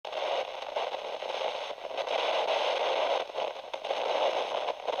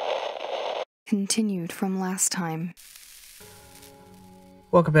continued from last time.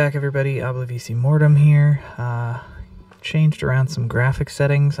 Welcome back, everybody. VC Mortem here. Changed around some graphic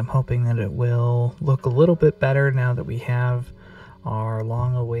settings. I'm hoping that it will look a little bit better now that we have our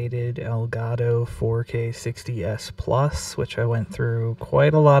long-awaited Elgato 4K 60S Plus, which I went through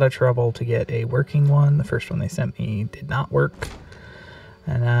quite a lot of trouble to get a working one. The first one they sent me did not work.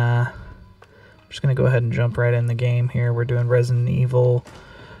 And I'm just going to go ahead and jump right in the game here. We're doing Resident Evil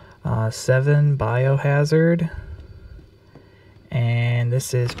 7 Biohazard. And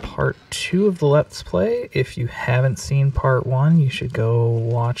this is part 2 of the Let's Play. If you haven't seen part 1, you should go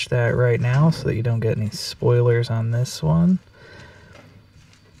watch that right now so that you don't get any spoilers on this one.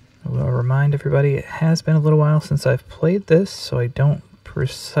 I will remind everybody it has been a little while since I've played this, so I don't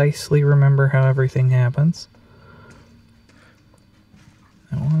precisely remember how everything happens.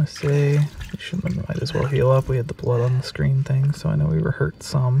 I want to say we might as well heal up. We had the blood on the screen thing, so I know we were hurt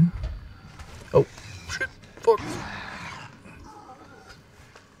some. Oh, shit, fuck.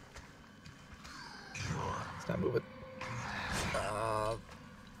 It's not moving.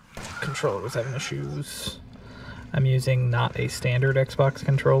 Controller was having issues. I'm using not a standard Xbox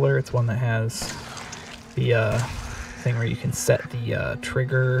controller. It's one that has the thing where you can set the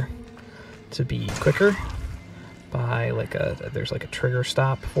trigger to be quicker by there's like a trigger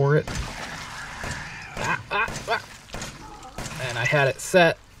stop for it. And I had it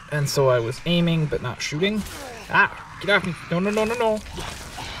set, and so I was aiming but not shooting. Get off me. No.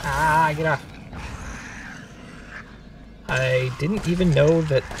 Get off. I didn't even know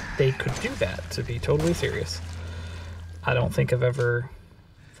that they could do that, to be totally serious. I don't think I've ever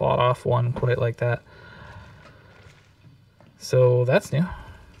fought off one quite like that. So that's new.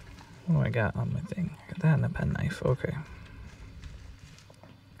 What do I got on my thing? I got that and a penknife. Okay.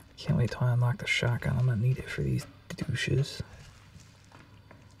 Can't wait till I unlock the shotgun. I'm gonna need it for these douches.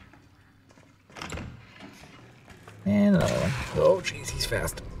 And another one. Oh, jeez, he's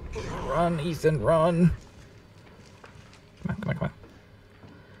fast. Run, Ethan, run. Come on.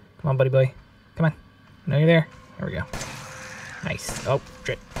 Come on, buddy boy. Come on. I know you're there. There we go. Nice. Oh,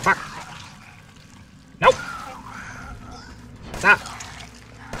 shit. Fuck. Nope. Stop.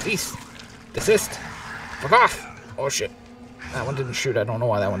 Cease. Desist. Fuck off. Oh, shit. That one didn't shoot. I don't know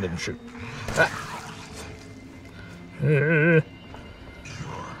why that one didn't shoot. Ooh.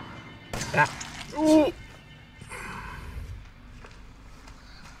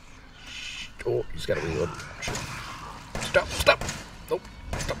 Oh, he's got to reload. Shit. Stop. Nope.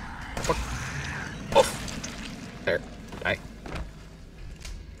 Stop. Fuck. Off. There. Die.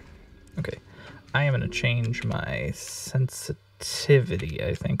 Okay. I am going to change my sensitivity,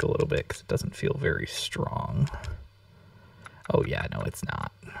 I think, a little bit, because it doesn't feel very strong. Oh, yeah, no, it's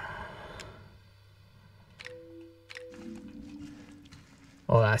not.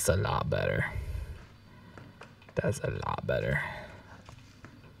 Well, that's a lot better. That's a lot better.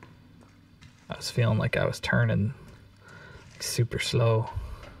 I was feeling like I was turning super slow.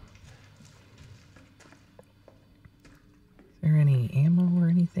 Is there any ammo or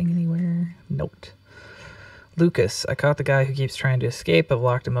anything anywhere? Note. Lucas, I caught the guy who keeps trying to escape. I've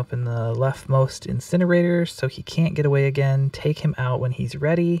locked him up in the leftmost incinerator so he can't get away again. Take him out when he's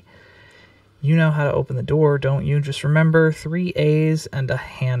ready. You know how to open the door, don't you? Just remember 3 A's and a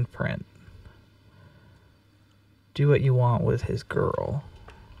handprint. Do what you want with his girl.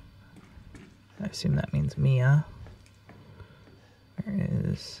 I assume that means Mia. Where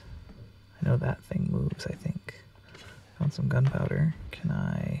is... I know that thing moves, I think. Found some gunpowder. Can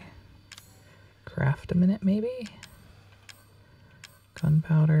I craft a minute, maybe?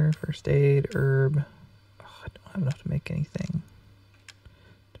 Gunpowder, first aid, herb. Oh, I don't have enough to make anything.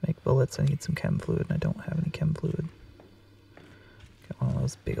 To make bullets, I need some chem fluid, and I don't have any chem fluid. Got one of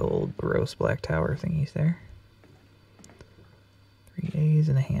those big old gross black tower thingies there. 3 A's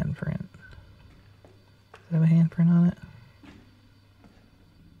and a handprint. Does it have a handprint on it?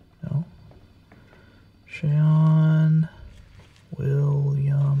 No. Sean,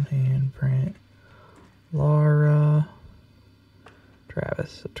 William, handprint, Laura,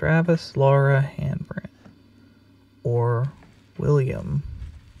 Travis. So Travis, Laura, handprint. Or William,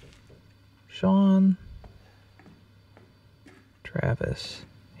 Sean, Travis,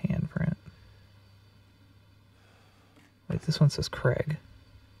 handprint. Wait, this one says Craig.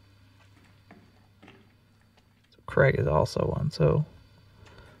 So Craig is also one, so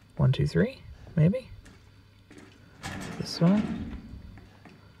 1, 2, 3, maybe? This one?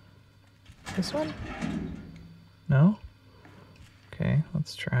 This one? No? Okay,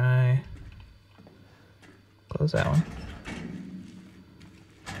 let's try... Close that one.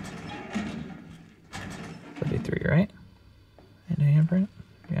 That'd be 3, right? And a handprint?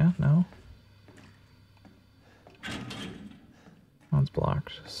 Yeah, no?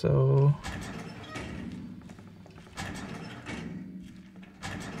 Perfect. So...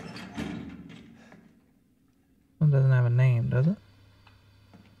 It doesn't have a name, does it?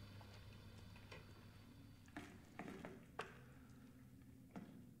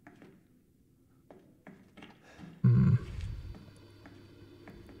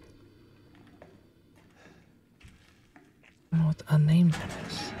 I don't know what the unnamed one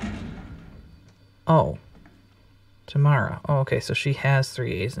is. Oh. Tamara. Oh, okay, so she has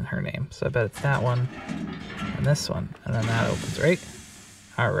 3 A's in her name. So I bet it's that one and this one. And then that opens, right?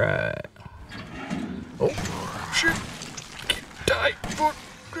 Alright. Oh, shit. Die. Fuck.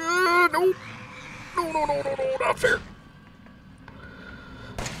 No. No, not fair.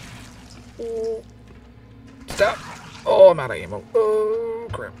 Oh. Stop. Oh, I'm out of ammo. Oh,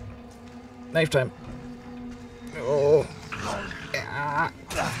 crap. Knife time. Oh. Ah.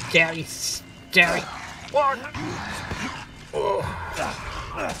 Gabby. Walk. Oh.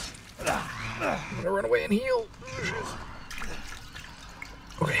 I'm gonna run away and heal.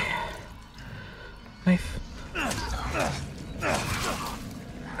 Okay. Knife.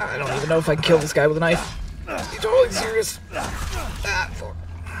 I don't even know if I can kill this guy with a knife. He's totally serious. Ah, fuck.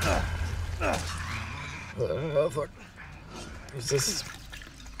 Fuck. Who's this?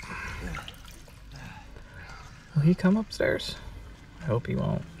 Will he come upstairs? I hope he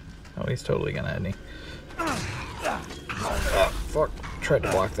won't. Oh, he's totally gonna end me. Oh, fuck. Tried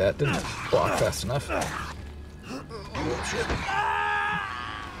to block that. Didn't block fast enough. Oh, shit.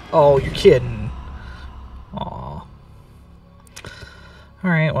 Oh, you're kidding. Aw.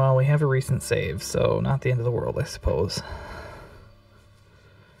 Alright, well, we have a recent save, so not the end of the world, I suppose.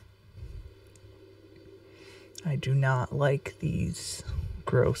 I do not like these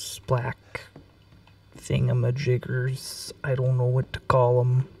gross black thingamajiggers. I don't know what to call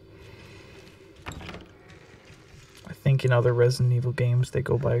them. I think in other Resident Evil games they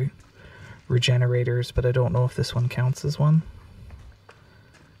go by regenerators, but I don't know if this one counts as one.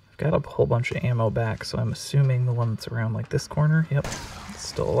 I've got a whole bunch of ammo back, so I'm assuming the one that's around like this corner. Yep, it's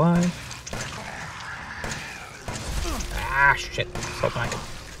still alive. Ah, shit. Stop my...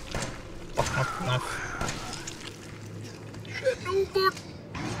 Fuck, enough. Shit, no, fuck.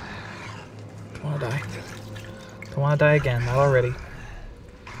 Don't wanna die. Don't wanna die again, not already.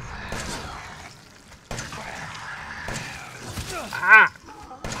 Ah!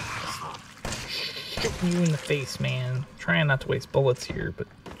 Shooting you in the face, man. Trying not to waste bullets here, but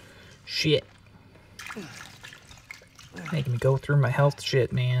shit. Making me go through my health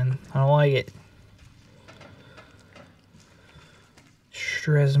shit, man. I don't like it.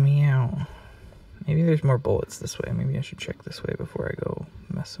 Stress me out. Maybe there's more bullets this way. Maybe I should check this way before I go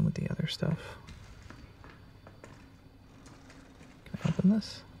messing with the other stuff. Can I open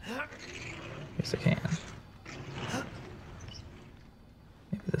this? Yes, I can.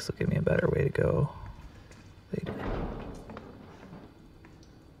 Maybe this will give me a better way to go later.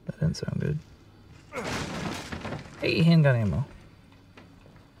 That didn't sound good. Hey, handgun ammo.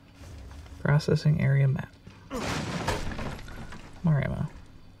 Processing area map. More ammo.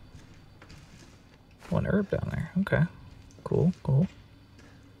 One herb down there. Okay. Cool, cool.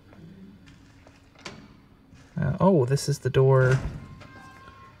 Oh, this is the door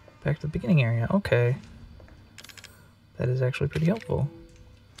back to the beginning area. Okay. That is actually pretty helpful.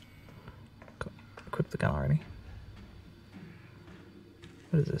 Equip the gun already.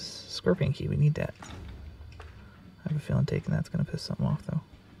 What is this? Scorpion key. We need that. I have a feeling taking that's going to piss something off, though.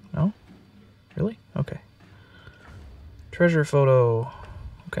 No? Really? Okay. Treasure photo.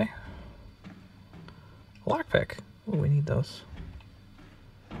 Okay. Lockpick. Oh, we need those.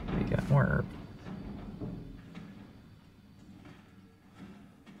 We got more herb.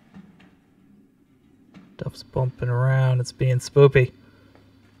 Stuff's bumping around. It's being spoopy.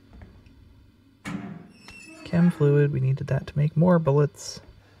 Chem fluid. We needed that to make more bullets.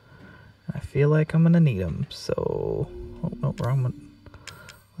 I feel like I'm gonna need them. So, oh no, wrong one.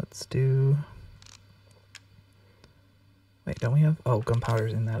 Let's do. Wait, don't we have? Oh,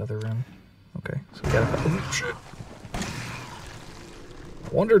 gunpowder's in that other room. Okay, so we gotta. Oh shit! I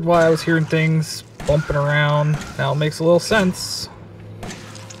wondered why I was hearing things bumping around. Now it makes a little sense.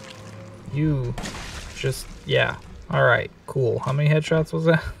 You just, yeah. All right, cool. How many headshots was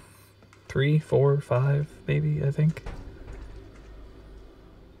that? 3, 4, 5, maybe, I think.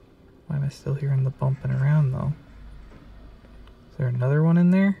 Why am I still hearing the bumping around, though? Is there another one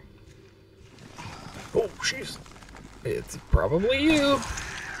in there? Oh, jeez. It's probably you.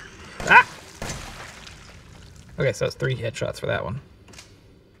 Ah! Okay, so it's 3 headshots for that one.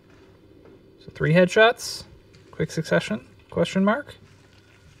 So 3 headshots? Quick succession? Question mark?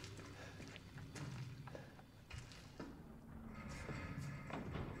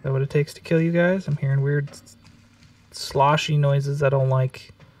 what it takes to kill you guys? I'm hearing weird sloshy noises I don't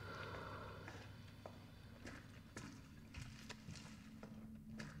like.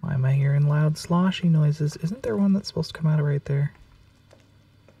 Why am I hearing loud sloshy noises? Isn't there one that's supposed to come out of right there?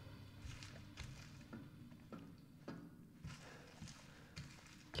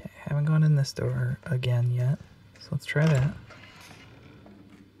 Okay, haven't gone in this door again yet, so let's try that.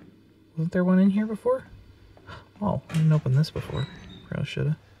 Wasn't there one in here before? Oh, I didn't open this before. Probably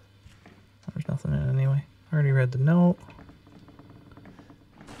should've. There's nothing in it anyway. Already read the note.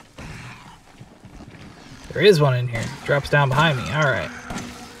 There is one in here. Drops down behind me. Alright.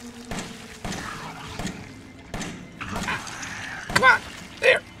 Come on!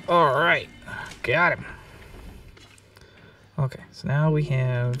 There! Alright. Got him. Okay, so now we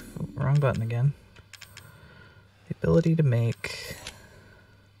have... wrong button again. The ability to make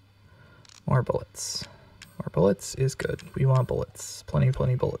more bullets. More bullets is good. We want bullets. Plenty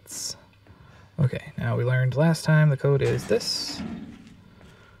bullets. Okay, now we learned last time the code is this.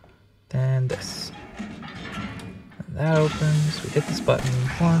 Then this. And that opens. We hit this button.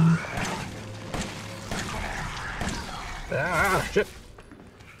 1. Ah, shit.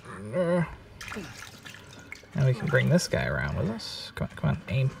 Now we can bring this guy around with us. Come on,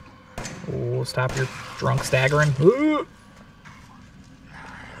 aim. Oh, stop your drunk staggering. Ooh.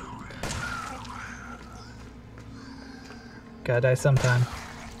 Gotta die sometime.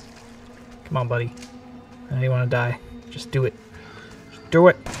 Come on, buddy. I know you want to die. Just do it. Just do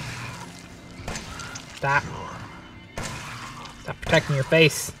it. Stop. Stop protecting your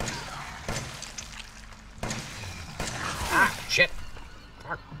face. Ah, shit.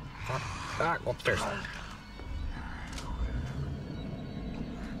 Go upstairs.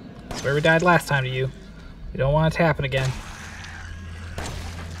 That's where we died last time to you. We don't want it to happen again.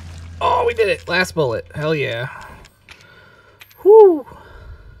 Oh, we did it. Last bullet. Hell yeah. Whew.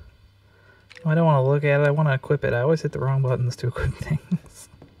 I don't want to look at it. I want to equip it. I always hit the wrong buttons to equip things.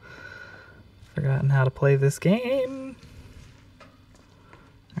 Forgotten how to play this game.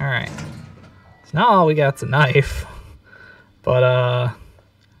 Alright. So now all we got's a knife. But, I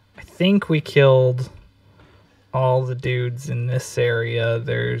think we killed all the dudes in this area.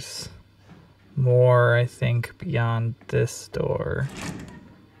 There's more, I think, beyond this door.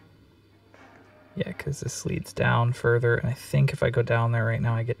 Yeah, because this leads down further, and I think if I go down there right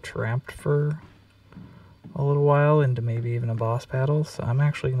now, I get trapped for a little while into maybe even a boss battle. So I'm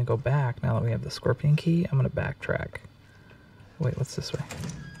actually going to go back now that we have the scorpion key. I'm going to backtrack. Wait, what's this way?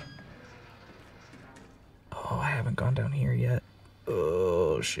 Oh, I haven't gone down here yet.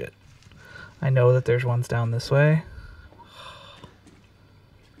 Oh, shit. I know that there's ones down this way.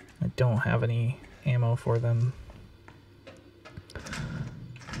 I don't have any ammo for them.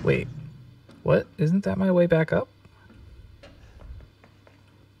 Wait. What? Isn't that my way back up?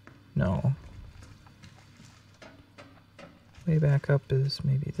 No. Way back up is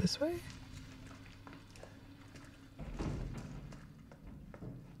maybe this way?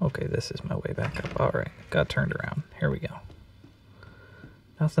 Okay, this is my way back up. Alright, got turned around. Here we go.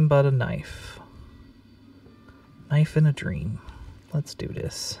 Nothing but a knife. Knife in a dream. Let's do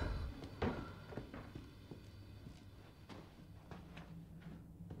this.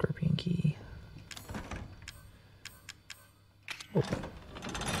 Scorpion key. Open.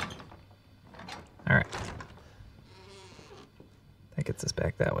 Alright. That gets us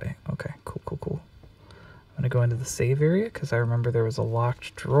back that way. Okay, cool. I'm gonna go into the save area because I remember there was a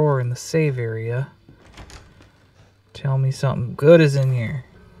locked drawer in the save area. Tell me something good is in here.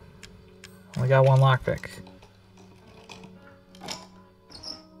 Only got one lockpick.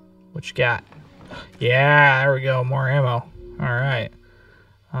 What you got? Yeah, there we go. More ammo. Alright.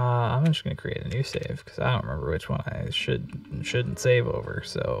 I'm just going to create a new save because I don't remember which one I should and shouldn't save over.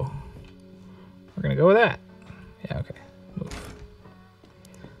 So we're going to go with that. Yeah, okay. Move.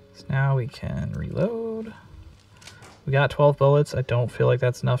 So now we can reload. We got 12 bullets. I don't feel like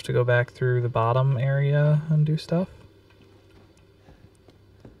that's enough to go back through the bottom area and do stuff.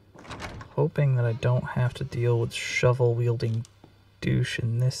 Hoping that I don't have to deal with shovel-wielding douche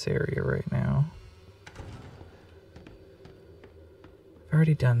in this area right now. I've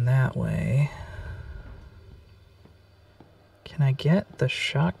already done that way. Can I get the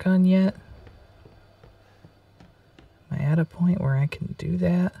shotgun yet? Am I at a point where I can do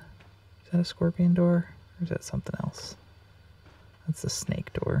that? Is that a scorpion door? Or is that something else? That's the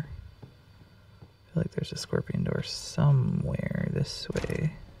snake door. I feel like there's a scorpion door somewhere this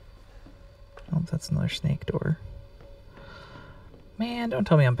way. Oh, that's another snake door. Man, don't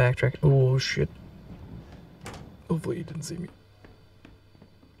tell me I'm backtracking. Oh, shit. Hopefully you didn't see me.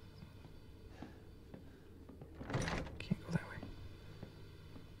 Can't go that way.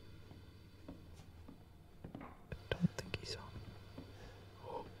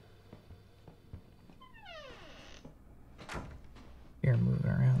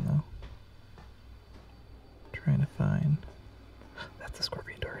 Trying to find... That's the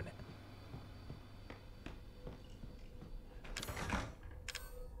scorpion door, isn't it?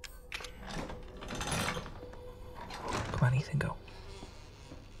 Come on, Ethan, go.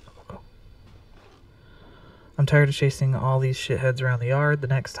 Go. I'm tired of chasing all these shitheads around the yard. The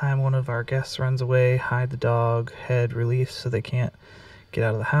next time one of our guests runs away, hide the dog head reliefs so they can't get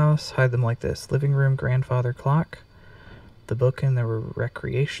out of the house. Hide them like this. Living room, grandfather clock. The book in the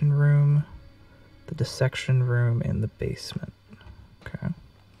recreation room. The dissection room in the basement. Okay.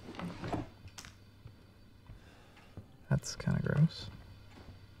 That's kind of gross.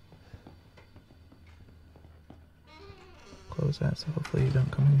 Close that so hopefully you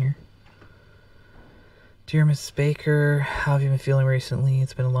don't come in here. Dear Mrs. Baker, how have you been feeling recently?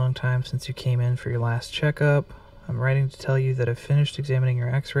 It's been a long time since you came in for your last checkup. I'm writing to tell you that I've finished examining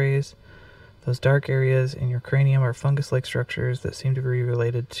your x-rays. Those dark areas in your cranium are fungus-like structures that seem to be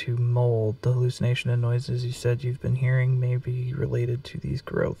related to mold. The hallucination and noises you said you've been hearing may be related to these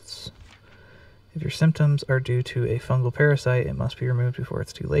growths. If your symptoms are due to a fungal parasite, it must be removed before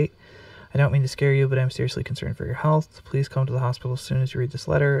it's too late. I don't mean to scare you, but I'm seriously concerned for your health. Please come to the hospital as soon as you read this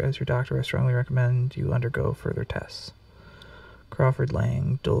letter. As your doctor, I strongly recommend you undergo further tests. Crawford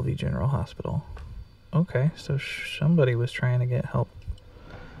Lang, Dulvey General Hospital. Okay, so somebody was trying to get help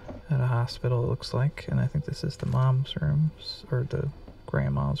at a hospital, it looks like. And I think this is the mom's room, or the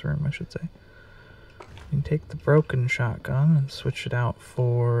grandma's room, I should say. You can take the broken shotgun and switch it out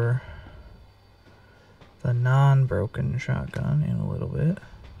for the non-broken shotgun in a little bit.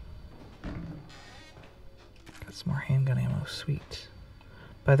 Got some more handgun ammo, sweet.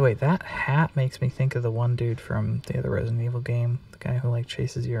 By the way, that hat makes me think of the one dude from the other Resident Evil game. The guy who like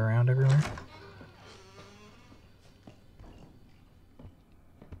chases you around everywhere.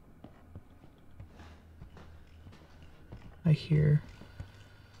 I hear...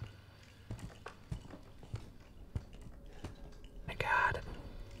 My God.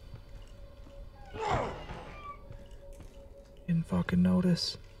 Didn't fucking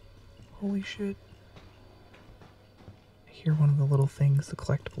notice. Holy shit. I hear one of the little things, the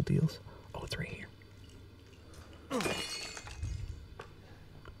collectible deals. Oh, it's right here.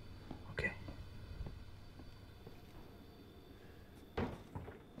 Okay. I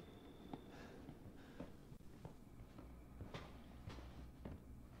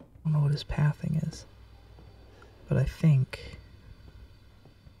don't know what his pathing is, but I think...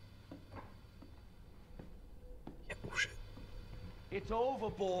 Yeah, oh shit. It's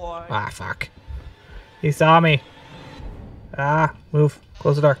over, boy. Ah, fuck. He saw me. Ah, move.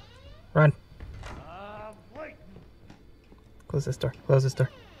 Close the door. Run. Wait. Close this door. Close this door.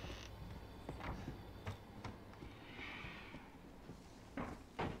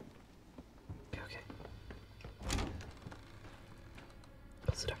 Okay, okay.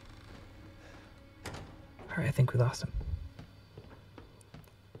 Close the door. Alright, I think we lost him.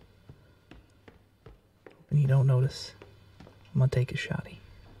 Hoping you don't notice. I'm gonna take a shotty.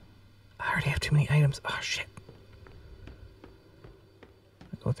 I already have too many items. Oh, shit.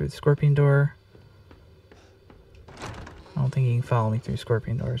 Go through the scorpion door. I don't think you can follow me through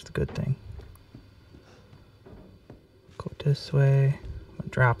scorpion door is the good thing. Go this way. I'm gonna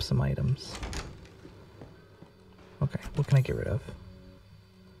drop some items. Okay, what can I get rid of?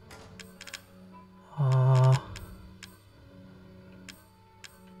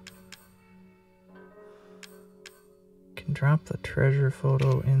 Can drop the treasure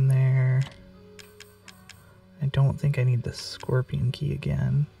photo in there. I don't think I need the scorpion key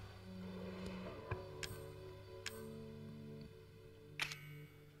again.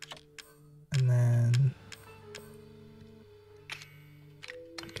 And then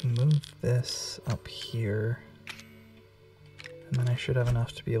I can move this up here. And then I should have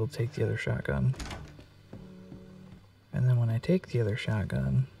enough to be able to take the other shotgun. And then when I take the other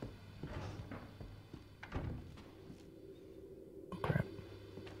shotgun... Oh crap.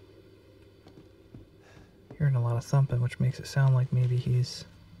 Hearing a lot of thumping, which makes it sound like maybe he's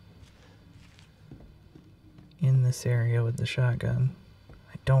in this area with the shotgun.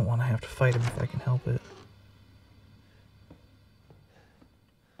 I don't want to have to fight him if I can help it.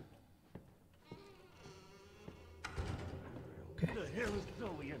 Okay. Who the hell is Zoe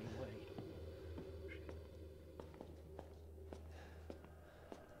anyway?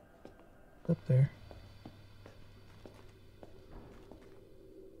 Up there.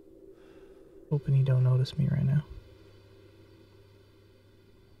 Hoping he don't notice me right now.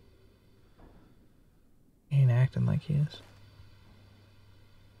 He ain't acting like he is.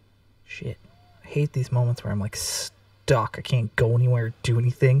 Shit. I hate these moments where I'm like stuck. I can't go anywhere or do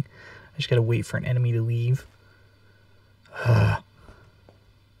anything. I just gotta wait for an enemy to leave. Maybe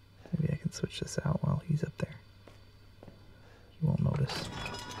I can switch this out while he's up there. You won't notice.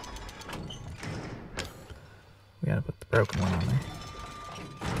 We gotta put the broken one on there.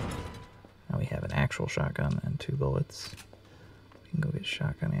 Now we have an actual shotgun and 2 bullets. We can go get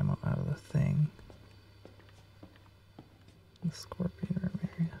shotgun ammo out of the thing. The scorpion room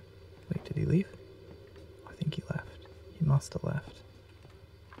area. Wait, did he leave? Oh, I think he left. He must have left.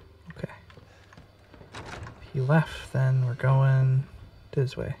 Okay. If he left, then we're going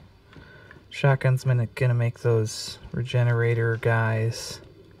this way. Shotgun's gonna make those regenerator guys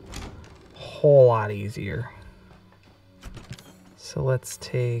a whole lot easier. So let's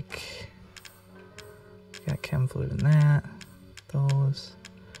take... Got chem fluid in that. Those.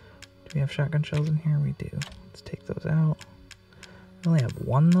 Do we have shotgun shells in here? We do. Let's take those out. We only have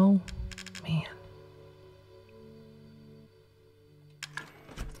 1 though? Man.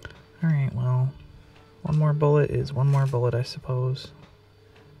 Alright, well. 1 more bullet is 1 more bullet, I suppose.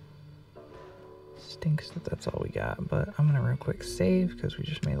 Stinks that that's all we got, but I'm gonna real quick save because we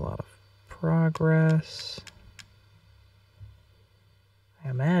just made a lot of progress. I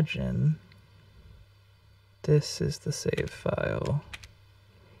imagine this is the save file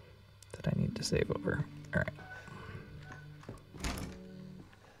that I need to save over. Alright.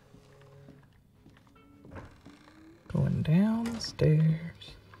 Going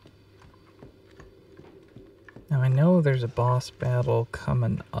downstairs. Now I know there's a boss battle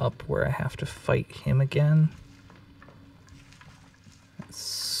coming up where I have to fight him again. That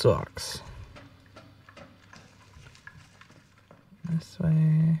sucks. This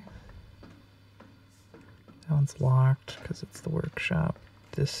way. That one's locked because it's the workshop.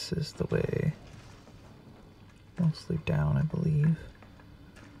 This is the way. Mostly down, I believe.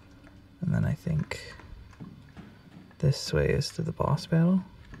 And then I think this way is to the boss battle.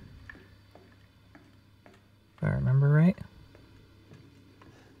 If I remember right.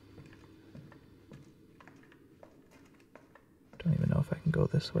 Don't even know if I can go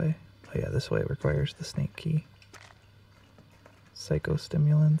this way. Oh yeah, this way requires the snake key.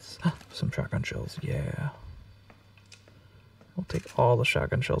 Psychostimulants. Some shotgun shells, yeah. I'll take all the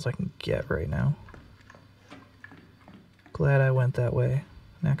shotgun shells I can get right now. Glad I went that way.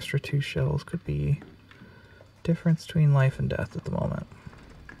 An extra 2 shells could be difference between life and death at the moment.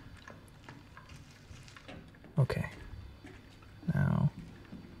 Okay. Now.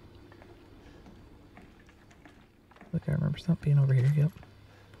 Look, I remember something being over here, yep.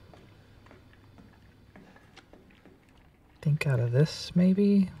 Think out of this,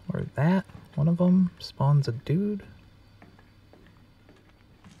 maybe? Or that? One of them spawns a dude?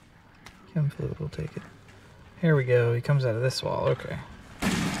 Chem fluid, we'll take it. Here we go, he comes out of this wall, okay.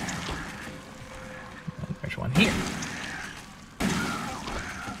 And there's one here.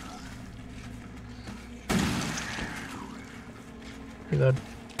 Reload.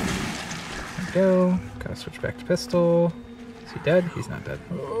 There we go. Gotta switch back to pistol. Is he dead? He's not dead.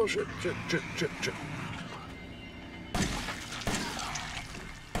 Oh shit, shit, shit, shit, shit.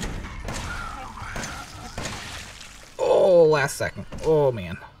 Oh, last second. Oh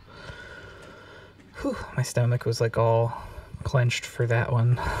man. Whew, my stomach was like all clenched for that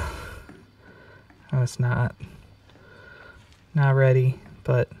one. I was not ready,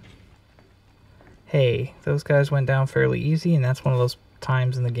 but hey, those guys went down fairly easy, and that's one of those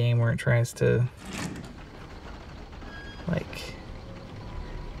times in the game where it tries to like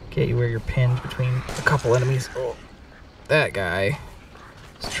get you where you're pinned between a couple enemies. Oh, that guy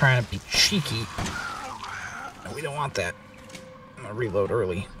is trying to be cheeky. No, we don't want that. I'm gonna reload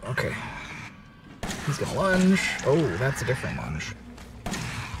early. Okay. He's gonna lunge. Oh, that's a different lunge.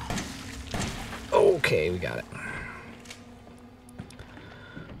 Okay, we got it.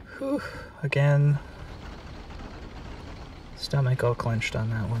 Whew. Again, stomach all clenched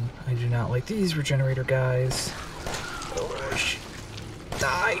on that one. I do not like these regenerator guys. Oh, shit.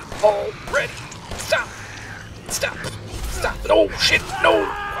 Die already. Stop. Stop. Stop. Oh, shit. No.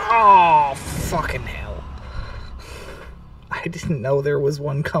 Oh, fucking hell. I didn't know there was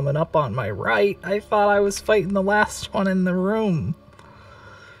one coming up on my right. I thought I was fighting the last one in the room.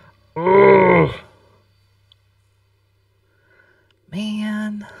 Ugh.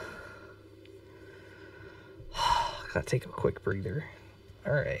 Man. Gotta take a quick breather.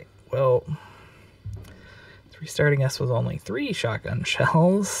 Alright, well, restarting us with only 3 shotgun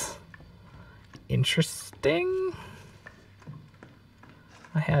shells. Interesting.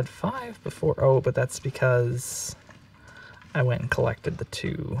 I had 5 before. Oh, but that's because I went and collected the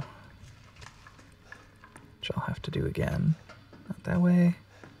 2. Which I'll have to do again. Not that way.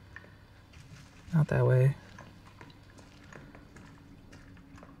 Not that way.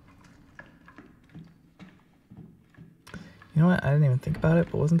 You know what? I didn't even think about it,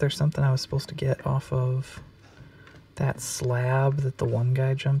 but wasn't there something I was supposed to get off of that slab that the one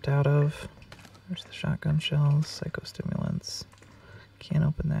guy jumped out of. There's the shotgun shells, psychostimulants. Can't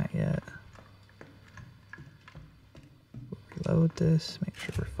open that yet. Reload this, make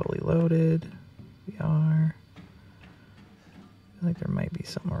sure we're fully loaded. We are. I feel like there might be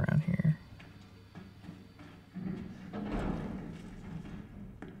something around here.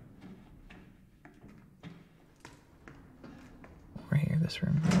 Right here, this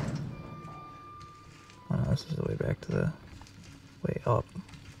room. Oh no, this is the way back to the way up.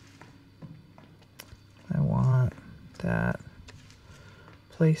 I want that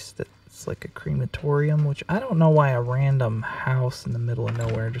place that's like a crematorium, which I don't know why a random house in the middle of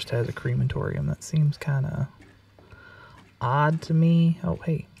nowhere just has a crematorium. That seems kind of odd to me. Oh,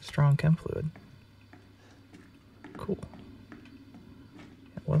 hey, strong chem fluid. Cool.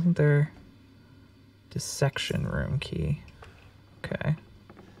 Wasn't there dissection room key? Okay.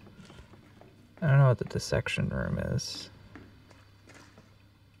 I don't know what the dissection room is.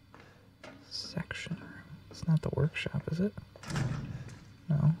 Section room. It's not the workshop, is it?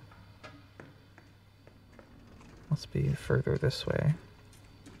 No. Must be further this way.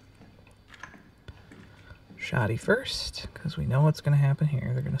 Shoddy first, because we know what's going to happen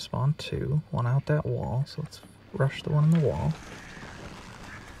here. They're going to spawn two. One out that wall, so let's rush the one in the wall.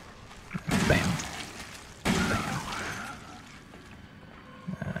 Bam. Bam.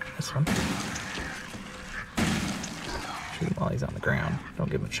 This one. Shoot him while he's on the ground. Don't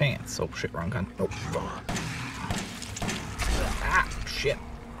give him a chance. Oh shit, wrong gun. Oh. Ah, shit.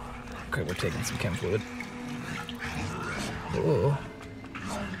 Okay, we're taking some chem fluid. Whoa.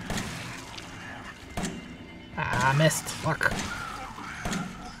 Ah, missed. Fuck.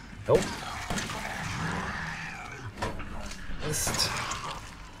 Nope. Missed.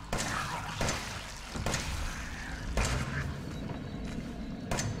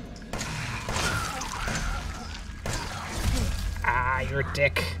 Ah, you're a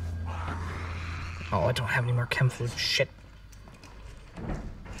dick. Oh, I don't have any more chem fluid. Shit.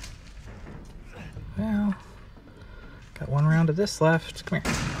 Well, got one round of this left. Come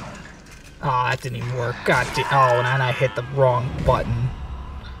here. Oh, that didn't even work. God damn. Oh, and I hit the wrong button.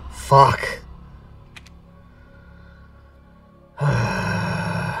 Fuck.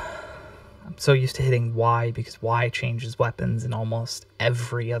 I'm so used to hitting Y because Y changes weapons in almost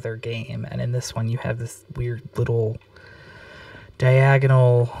every other game. And in this one, you have this weird little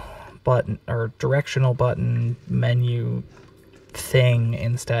diagonal button or directional button menu thing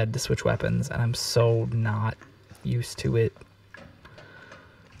instead to switch weapons. And I'm so not used to it.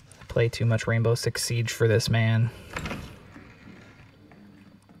 Play too much Rainbow Six Siege for this, man.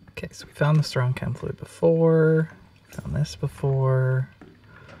 Okay, so we found the strong chem fluid before. Found this before.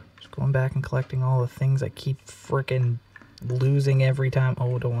 Just going back and collecting all the things I keep frickin' losing every time.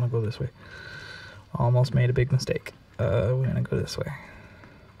 Oh, don't want to go this way. Almost made a big mistake. We're gonna go this way.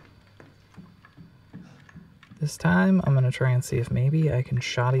 This time, I'm gonna try and see if maybe I can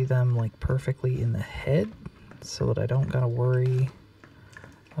shoddy them like perfectly in the head so that I don't gotta worry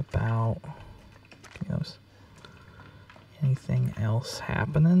about anything else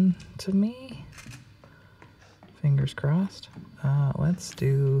happening to me. Fingers crossed. Let's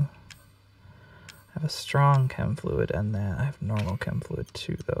do. I have a strong chem fluid and that. I have normal chem fluid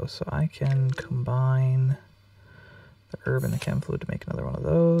too, though, so I can combine the herb and the chem fluid to make another one of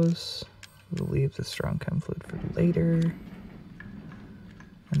those. We'll leave the strong chem fluid for later,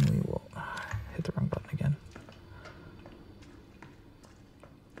 and we will hit the wrong button again.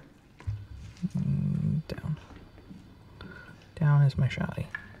 Down. Down is my shoddy.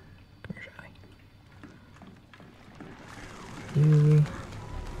 Come here, shoddy. You.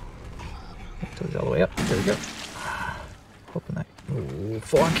 Until he's all the way up. There we go. Hoping that. Ooh,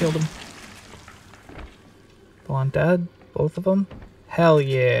 full on killed him. Full on dead. Both of them. Hell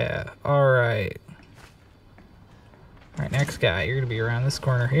yeah. Alright. Alright, next guy. You're gonna be around this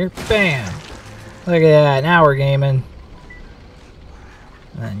corner here. Bam! Look at that. Now we're gaming.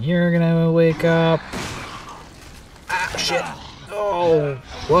 And then you're gonna wake up. Ah, shit. Oh,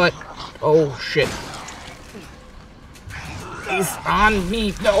 what? Oh, shit. He's on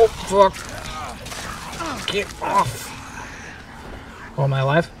me. No, fuck. Get off. Oh, am I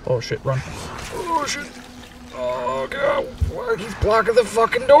alive? Oh, shit, run. Oh, shit. Oh, God. What? He's blocking the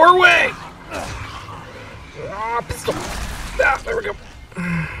fucking doorway. Ah, pistol. Ah, there we go.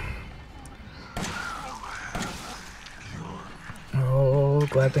 Oh,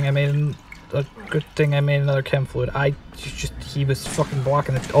 glad thing I made a good thing I made another chem fluid. He was fucking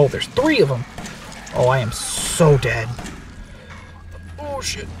blocking it. Oh, there's 3 of them. Oh, I am so dead. Oh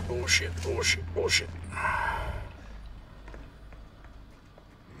shit, oh shit, oh shit, oh shit.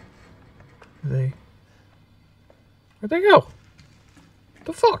 Where'd they go?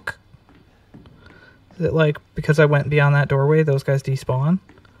 The fuck? Is it like because I went beyond that doorway, those guys despawn?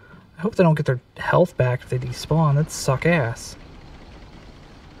 I hope they don't get their health back if they despawn. That'd suck ass.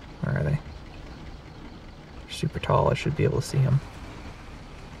 Where are they? They're super tall. I should be able to see them.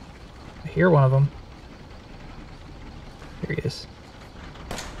 I hear one of them. Here he is.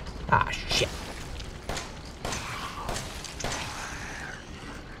 Ah, shit.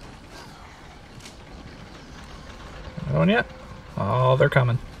 Another one yet? Oh, they're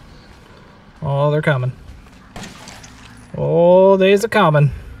coming. Oh, they're coming. Oh, they's a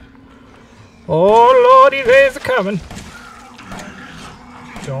coming. Oh, lordy, they's a coming.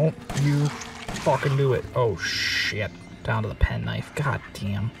 Don't you fucking do it. Oh, shit. Down to the penknife. God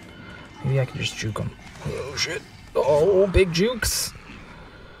damn. Maybe I can just juke him. Oh, shit. Oh, big jukes.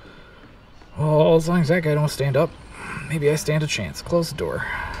 Oh, as long as that guy don't stand up, maybe I stand a chance. Close the door.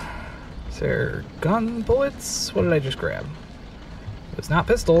 Is there gun bullets? What did I just grab? It's not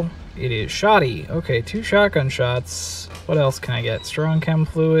pistol. It is shoddy. Okay, 2 shotgun shots. What else can I get? Strong chem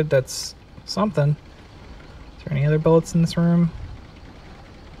fluid. That's something. Is there any other bullets in this room?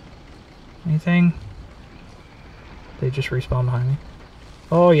 Anything? They just respawned behind me.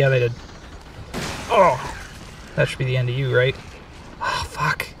 Oh, yeah, they did. Oh! That should be the end of you, right? Oh,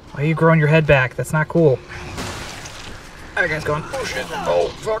 fuck. Why are you growing your head back? That's not cool. That guy's going. Oh, shit. Oh,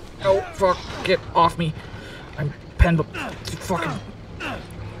 fuck. Oh, fuck. Get off me. I'm fucking...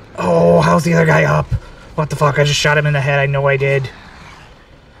 Oh, how's the other guy up? What the fuck? I just shot him in the head. I know I did.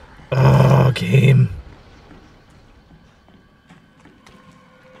 Oh, game.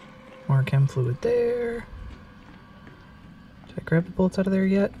 More chem fluid there. Did I grab the bullets out of there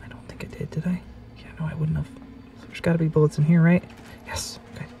yet? I don't think I did I? Yeah, no, I wouldn't have. So there's got to be bullets in here, right? Yes.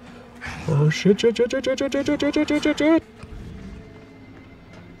 Okay. Oh, shit.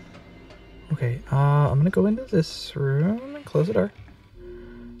 Okay, I'm gonna go into this room and close the door.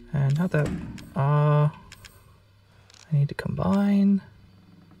 And not that. I need to combine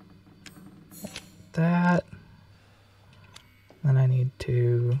that. Then I need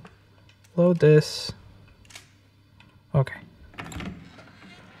to load this. Okay.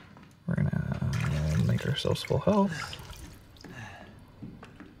 We're gonna make ourselves full health.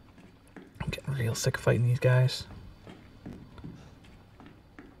 I'm getting real sick of fighting these guys.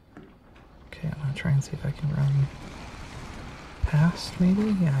 Okay, I'm gonna try and see if I can run past,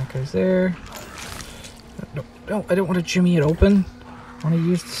 maybe? Yeah, that guy's there. No, I don't want to jimmy it open. I want to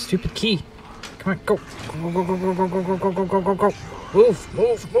use the stupid key. Come on, go. Go.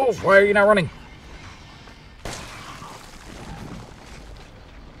 Move. Why are you not running?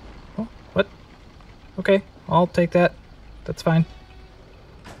 Oh, what? Okay, I'll take that. That's fine.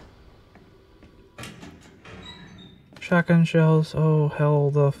 Shotgun shells. Oh, hell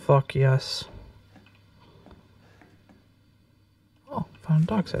the fuck yes. Oh, found a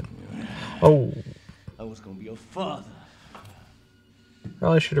dog's head. Oh. I was gonna be a father.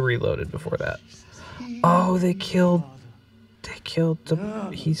 Probably should have reloaded before that. Oh, they killed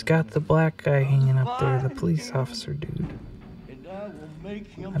the... He's got the black guy hanging up there, the police officer dude.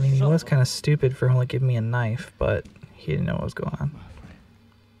 I mean, he was kind of stupid for only giving me a knife, but he didn't know what was going on.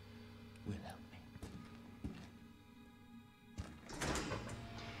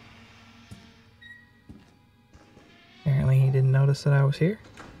 Apparently he didn't notice that I was here.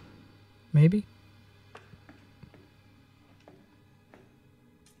 Maybe.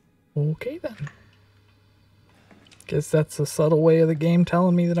 Okay then. Guess that's a subtle way of the game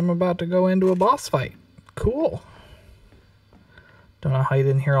telling me that I'm about to go into a boss fight. Cool. Don't know how you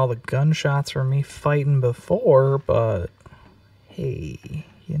didn't hear all the gunshots from me fighting before, but hey,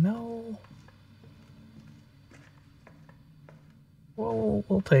 you know,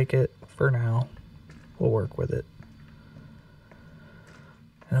 we'll take it for now. We'll work with it.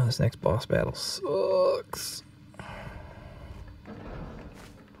 I know this next boss battle sucks.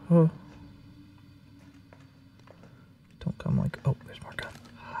 Oh. Don't come like... Oh, there's more gun.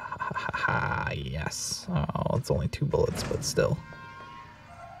 Ha, yes. Oh, it's only 2 bullets, but still.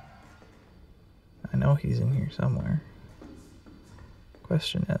 I know he's in here somewhere.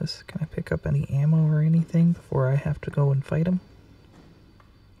 Question is, can I pick up any ammo or anything before I have to go and fight him?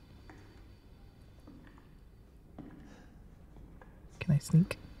 Can I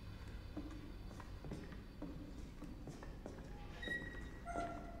sneak?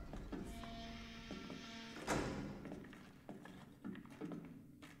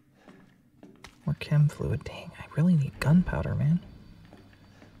 More chem fluid. Dang, I really need gunpowder, man.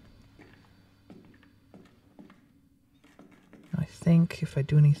 I think if I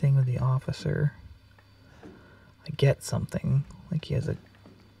do anything with the officer, I get something. Like he has a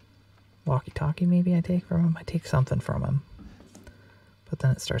Walkie-talkie maybe I take from him? I take something from him. But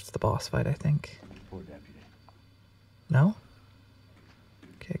then it starts the boss fight, I think. Poor deputy. No?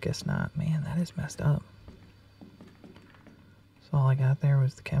 Okay, I guess not. Man, that is messed up. So all I got there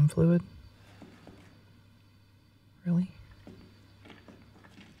was the chem fluid? Really?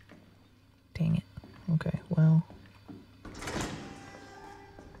 Dang it. Okay, well...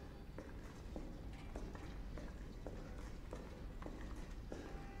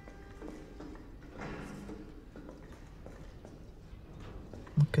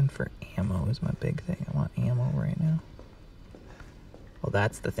 Looking for ammo is my big thing. I want ammo right now. Well,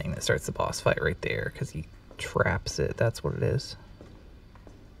 that's the thing that starts the boss fight right there, because he traps it. That's what it is.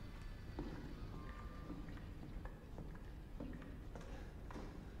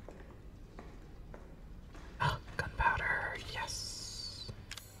 Gunpowder, yes.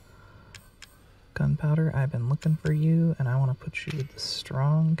 Gunpowder, I've been looking for you, and I want to put you with the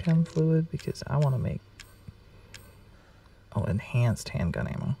strong chem fluid because I want to make enhanced handgun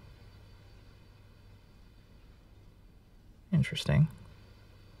ammo. Interesting.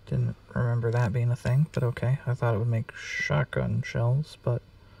 Didn't remember that being a thing, but okay. I thought it would make shotgun shells, but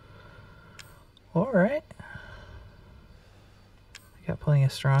alright. I got plenty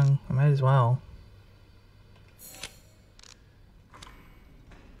of strong, I might as well.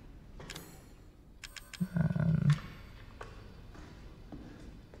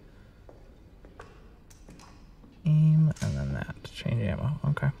 Aim, and then that. Change ammo.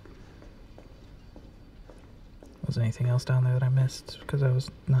 Okay. Was there anything else down there that I missed? Because I was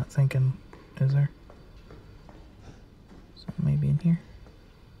not thinking, is there? Something maybe in here?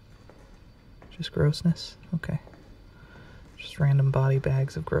 Just grossness? Okay. Just random body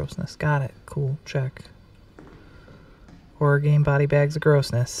bags of grossness. Got it. Cool. Check. Horror game body bags of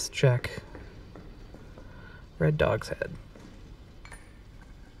grossness. Check. Red dog's head.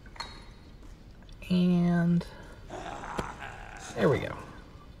 And... there we go.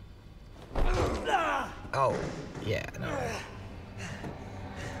 Oh, yeah, no.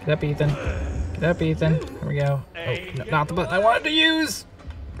 Get up, Ethan. Get up, Ethan. There we go. Oh, no, not the button I wanted to use!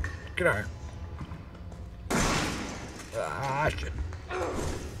 Get on. Ah, shit.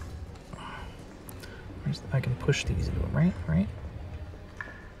 I can push these into them, right? Right?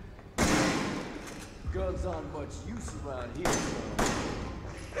 Guns aren't much use around here,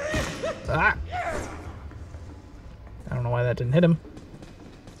 Ah! I don't know why that didn't hit him.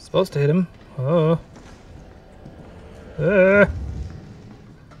 It's supposed to hit him. Oh.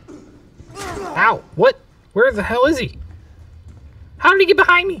 Ow! What? Where the hell is he? How did he get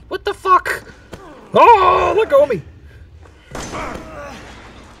behind me? What the fuck? Oh, let go of me!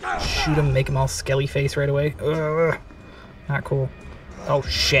 Shoot him, make him all skelly face right away. Not cool. Oh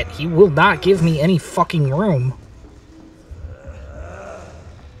shit, he will not give me any fucking room.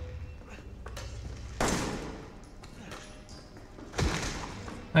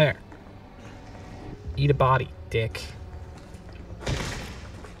 There. Eat a body, dick.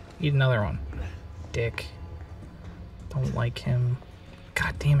 Eat another one, dick. Don't like him.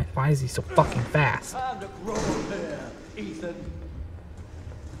 God damn it, why is he so fucking fast? Time to grow there, Ethan.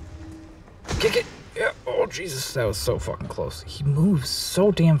 Kick it! Yeah. Oh, Jesus, that was so fucking close. He moves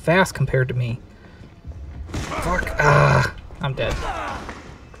so damn fast compared to me. Fuck. Ah, I'm dead.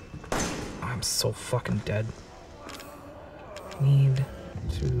 I'm so fucking dead. Need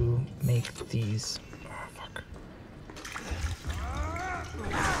to make these. Oh, fuck.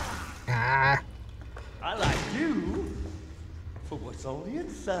 Ah. I like you for what's on the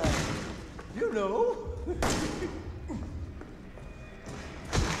inside. You know.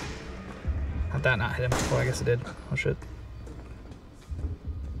 How'd that not hit him? Oh, I guess it did. Oh, shit.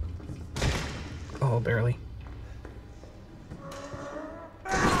 Oh, barely.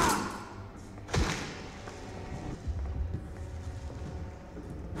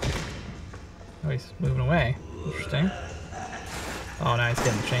 Oh, he's moving away. Interesting. Oh, now he's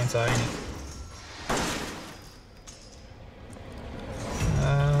getting the chainsaw, ain't he?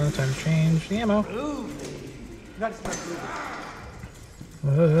 Time to change the ammo.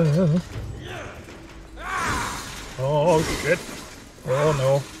 Oh, shit. Oh,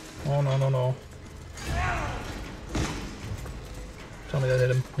 no. Oh, no, no, no. Tell me that hit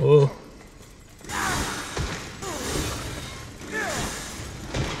him. Oh.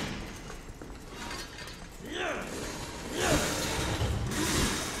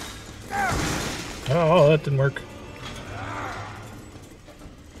 Oh, that didn't work.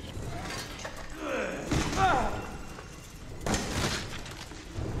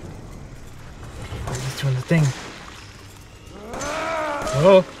 Oh, he's doing the thing.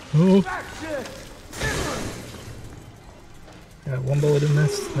 Oh, oh. Got one bullet in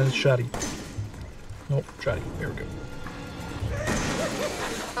this, then it's shoddy. Nope, shoddy. There we go.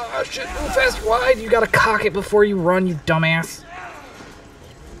 Oh shit, move faster, wide. You gotta cock it before you run, you dumbass.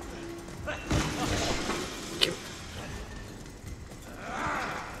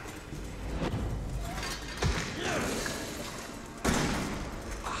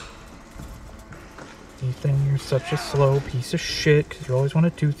 Ethan, you're such a slow piece of shit because you always want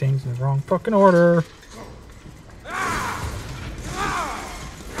to do things in the wrong fucking order.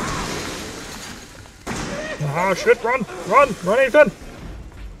 Ah, shit, run, Ethan!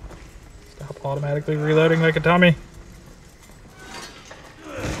 Stop automatically reloading like a dummy.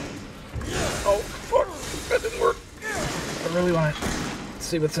 Oh, fuck, that didn't work. I really want to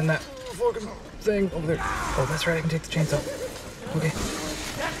see what's in that fucking thing over there. Oh, that's right, I can take the chainsaw. Okay.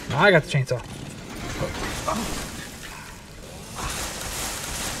 Now I got the chainsaw.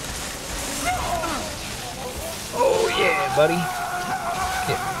 Oh yeah, buddy.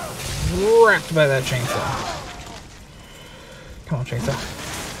 Get wrecked by that chainsaw. Come on, chainsaw.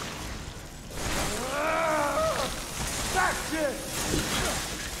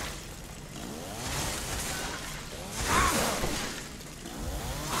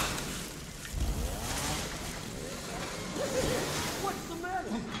 What's the matter?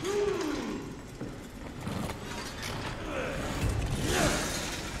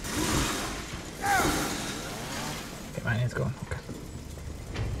 Okay, my hand's going. Okay.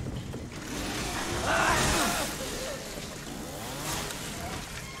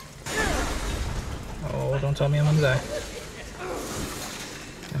 Oh, don't tell me I'm gonna die.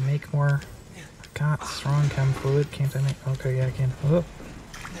 Can I make more? I've got strong chem fluid. Can't I make? Okay, yeah, I can. Oh.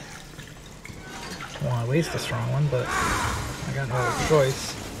 Don't want to waste a strong one, but I got no other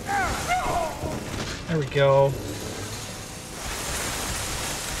choice. There we go.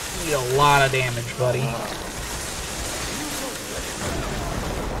 Did a lot of damage, buddy.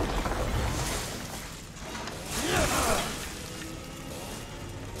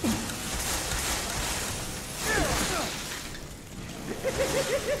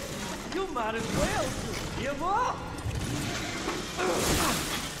 You might as well just give up.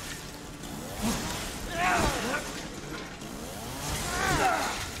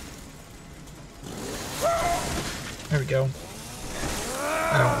 There we go.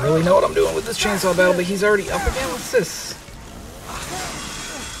 I don't really know what I'm doing with this chainsaw battle, but he's already up again. What's this?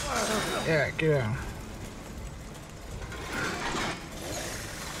 Yeah, get out.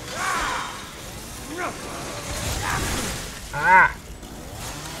 Ah!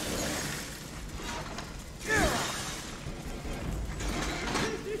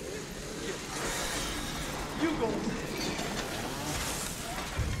 You go.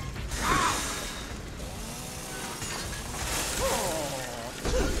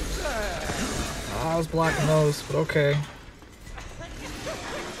 I was blocking those, but okay.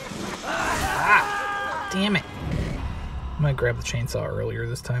 Ah! Damn it. I might grab the chainsaw earlier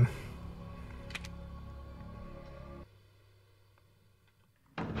this time.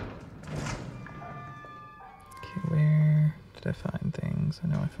 Okay, where did I find things? I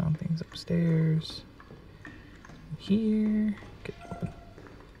know I found things upstairs. Here. Get open.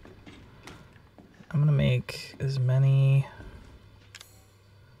 I'm gonna make as many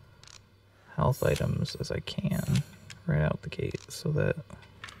health items as I can right out the gate so that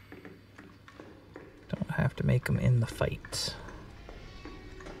I don't have to make them in the fight.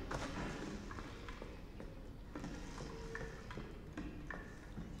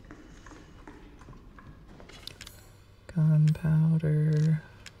 Gunpowder.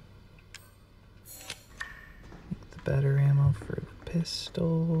 Make the better ammo for the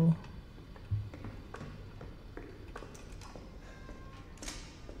pistol.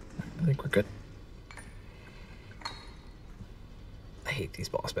 I think we're good. I hate these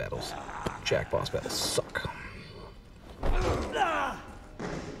boss battles. Jack boss battles suck.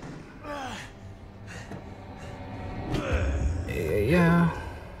 Yeah.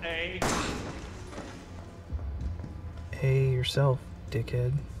 Hey yourself,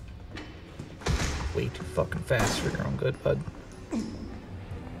 dickhead. Way too fucking fast for your own good, bud.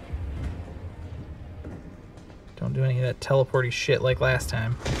 Don't do any of that teleporty shit like last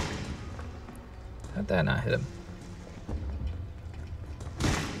time. How'd that not hit him?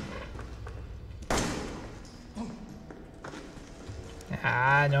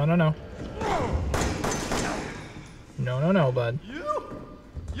 Ah, no, no, no. No, no, no, bud.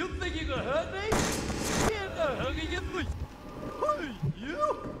 You think you gonna hurt me?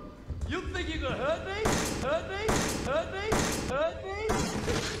 You think you gonna hurt me? Hurt me? Hurt me? Hurt me?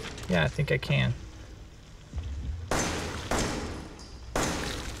 Yeah, I think I can.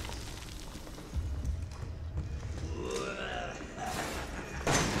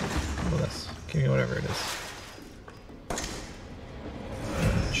 this.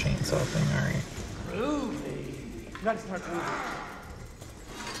 Chainsaw thing, alright. Groovy. You gotta start moving.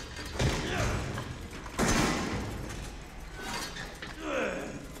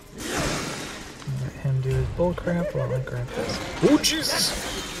 Let him do his bullcrap while I grab this. Oh, Jesus!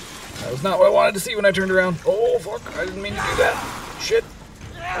 That was not what I wanted to see when I turned around. Oh, fuck. I didn't mean to do that. Shit.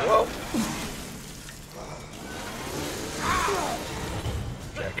 Well.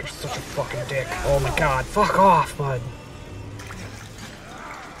 Jack, you're such a fucking dick. Oh my god. Fuck off, bud.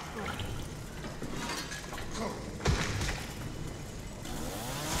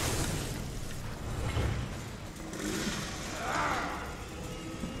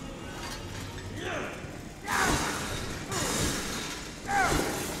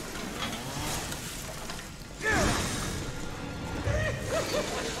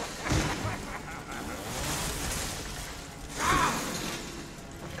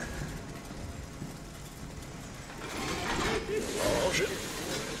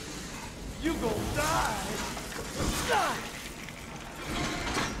 You gon' die. Die.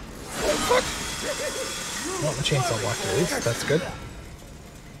 Oh, fuck. Well, the chainsaw blocked at least. That's good.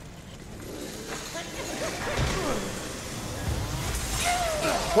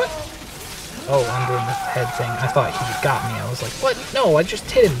 What? Oh, I'm doing the head thing. I thought he got me. I was like, what? No, I just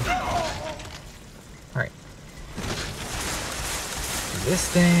hit him. Alright. Do this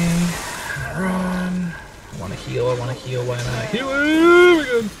thing. Run. I want to heal. I want to heal. Why not? Heal him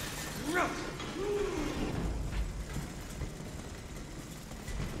again.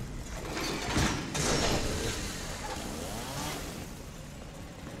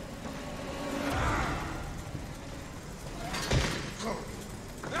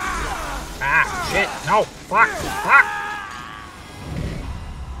 Ah, shit. No. Fuck. Fuck.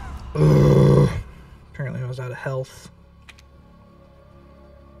 Ugh. Apparently I was out of health.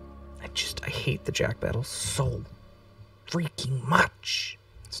 I hate the Jack battle so freaking much.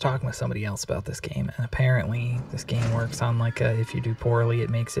 I was talking with somebody else about this game, and apparently this game works on like a, if you do poorly, it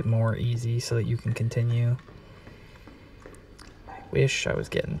makes it more easy so that you can continue. I wish I was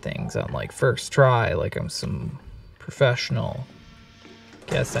getting things on like first try, like I'm some professional.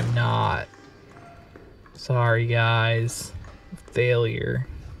 Guess I'm not. Sorry guys. Failure.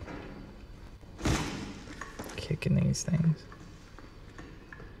 Kicking these things.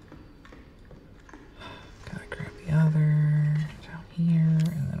 Gotta grab the other down here,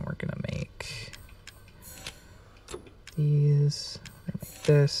 and then we're gonna make these. We're gonna make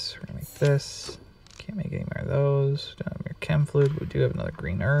this. We're gonna make this. Can't make any more of those. Don't have your chem fluid. We do have another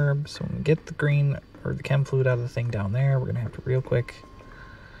green herb, so when we get the green or the chem fluid out of the thing down there, we're gonna have to real quick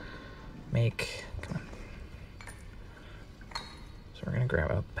make. Come on. So we're gonna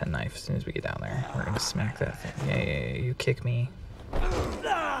grab a penknife as soon as we get down there. We're gonna smack that thing. Yeah, you kick me. Come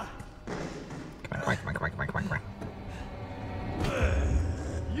on.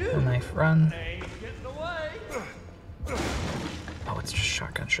 Penknife, run. Oh, it's just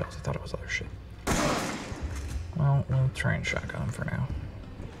shotgun shells. I thought it was other shit. Well, we'll try and shotgun them for now.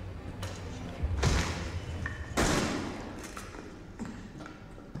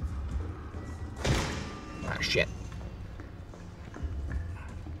 Ah, shit.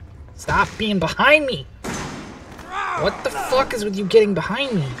 Stop being behind me! What the fuck is with you getting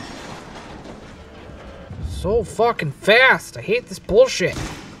behind me? So fucking fast. I hate this bullshit.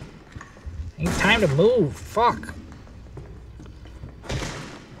 Ain't time to move. Fuck.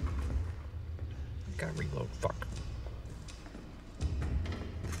 Gotta reload. Fuck.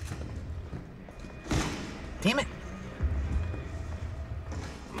 Damn it.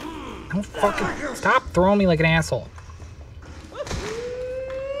 Don't fucking stop throwing me like an asshole.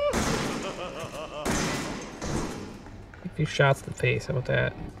 A few shots to the face. How about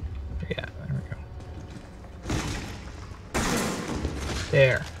that? Yeah, there we go.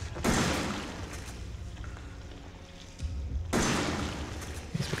 There. At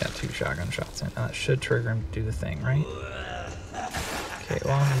least we got 2 shotgun shots in. Now that should trigger him to do the thing, right? Okay,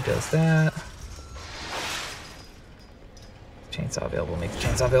 while he does that. Chainsaw available. Make the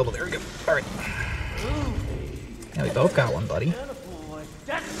chainsaw available. There we go. Alright. Now we both got one, buddy.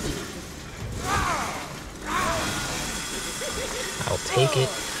 I'll take it.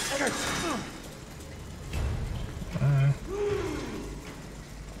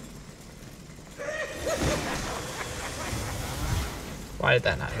 Why did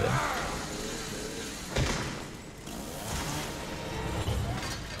that not hit him?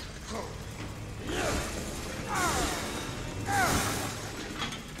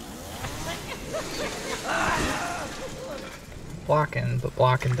 Blocking, but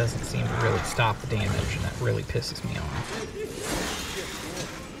blocking doesn't seem to really stop the damage, and that really pisses me off.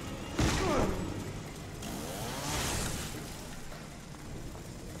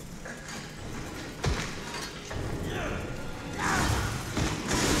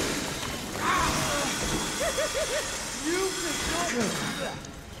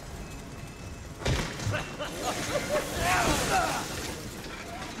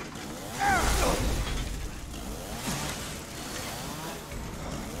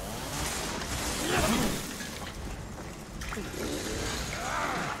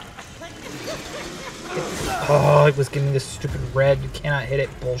 Oh, it was giving me this stupid red. You cannot hit it.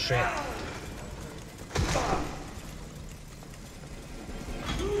 Bullshit.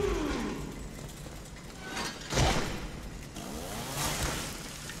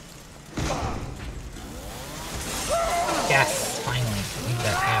 Yes, finally. I need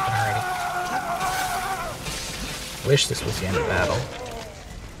that to happen already. Wish this was the end of battle.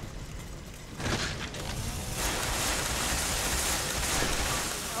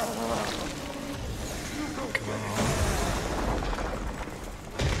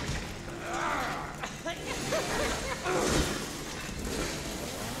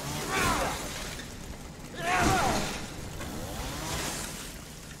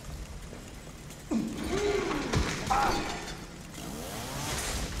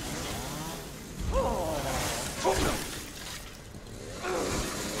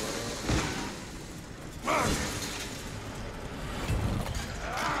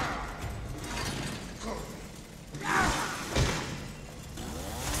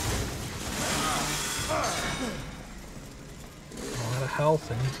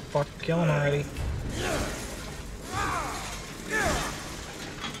 Health, I need to fucking kill him already.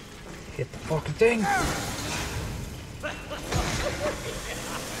 Hit the fucking thing.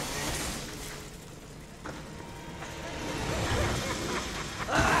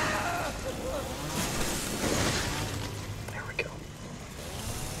 There we go.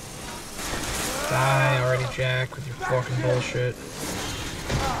 Die already, Jack, with your fucking bullshit.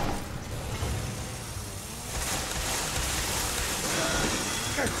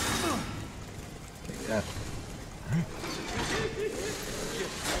 Take that. Alright.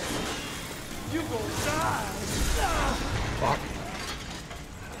 You gonna die. Fuck.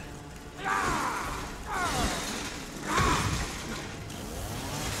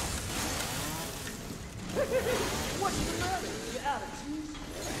 What's the matter? You out of cheese?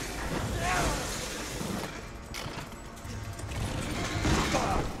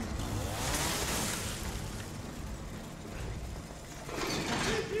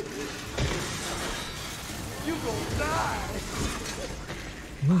 You gonna die.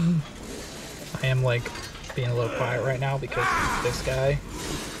 I am like being a little quiet right now because this guy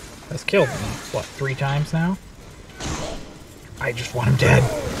has killed me, what, 3 times now? I just want him dead.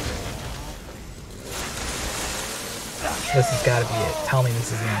 This has got to be it. Tell me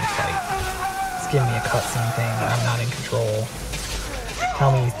this is the end of the fight. It's giving me a cutscene thing that I'm not in control.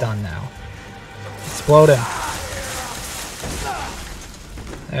 Tell me he's done now. Explode him.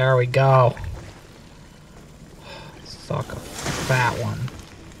 There we go. Suck a fat one.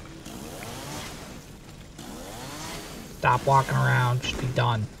 Stop walking around. Just be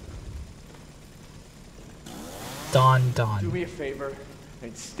done. Done. Do me a favor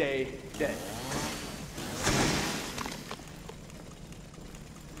and stay dead.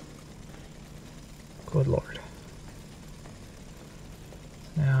 Good lord.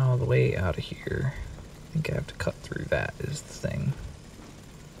 Now the way out of here. I think I have to cut through that is the thing.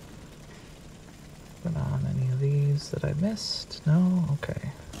 Put on any of these that I missed? No?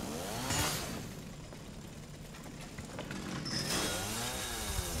 Okay.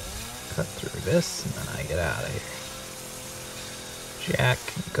 Cut through this and then I get out of here. Jack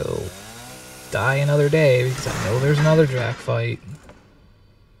can go die another day because I know there's another Jack fight.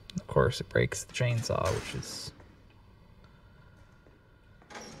 Of course, it breaks the chainsaw, which is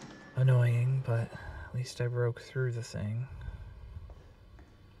annoying, but at least I broke through the thing.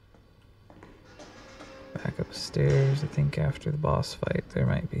 Back upstairs, I think after the boss fight, there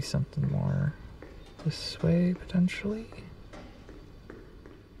might be something more this way, potentially.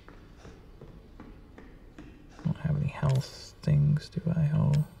 Don't have any health things, do I?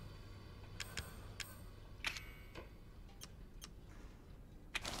 Oh.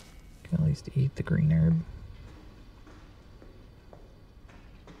 Can at least eat the green herb.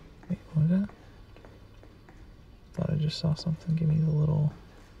 Wait, what was that? Thought I just saw something give me the little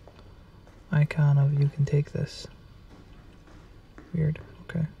icon of you can take this. Weird.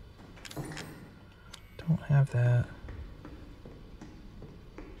 Okay. Don't have that.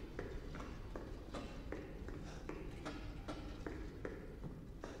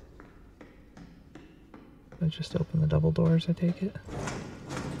 I just opened the double doors, I take it.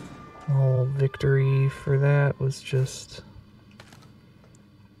 The whole victory for that was just...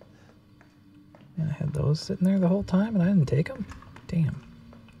 And I had those sitting there the whole time and I didn't take them? Damn.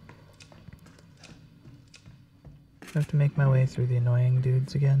 I have to make my way through the annoying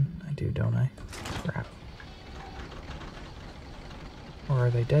dudes again. I do, don't I? Crap. Or are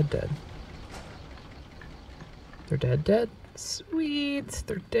they dead? They're dead? Sweet!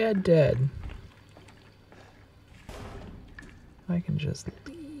 They're dead. I can just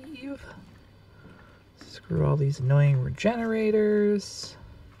leave. Screw all these annoying regenerators.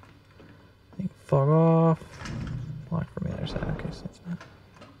 They can fuck off. Lock from the other side. Okay, so it's not.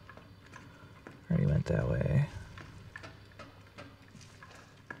 Already went that way.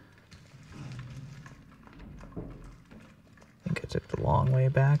 I think I took the long way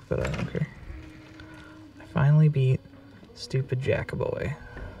back, but I don't care. I finally beat stupid Jackaboy.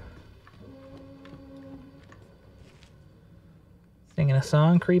 Singing a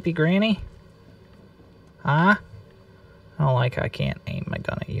song, creepy granny? Huh? I don't like how I can't aim my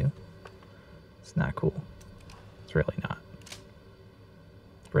gun at you. It's not cool. It's really not.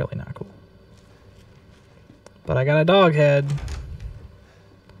 It's really not cool. But I got a dog head.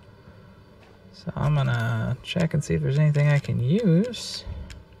 So I'm gonna check and see if there's anything I can use.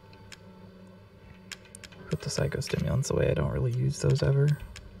 Put the psychostimulants away. I don't really use those ever.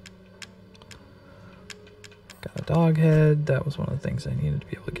 Got a dog head. That was one of the things I needed to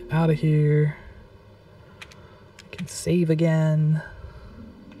be able to get out of here. I can save again.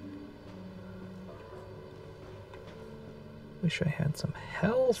 Wish I had some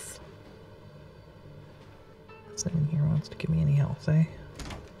health. Nothing in here wants to give me any health, eh?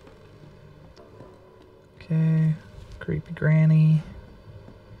 Okay. Creepy granny.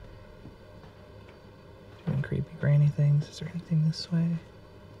 Doing creepy granny things. Is there anything this way?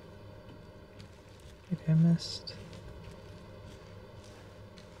 Maybe I missed.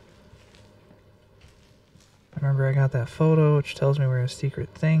 I remember I got that photo which tells me where a secret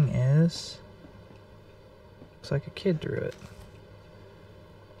thing is. Looks like a kid drew it.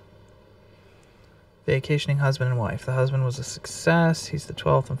 Vacationing husband and wife. The husband was a success. He's the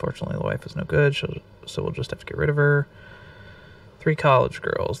 12th. Unfortunately, the wife was no good, so we'll just have to get rid of her. 3 college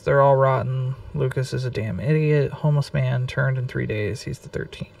girls. They're all rotten. Lucas is a damn idiot. Homeless man turned in 3 days. He's the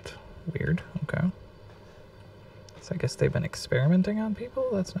 13th. Weird. Okay. So I guess they've been experimenting on people?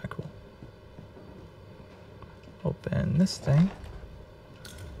 That's not cool. Open this thing.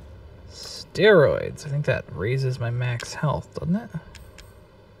 Steroids. I think that raises my max health, doesn't it?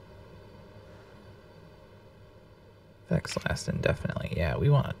 Effects last indefinitely. Yeah, we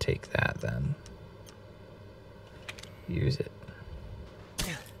want to take that then. Use it.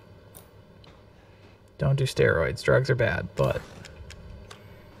 Don't do steroids. Drugs are bad, but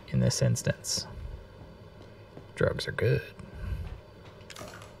in this instance, drugs are good.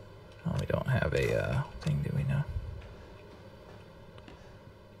 Oh, we don't have a thing, do we now?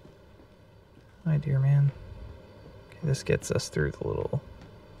 My dear man. Okay, this gets us through the little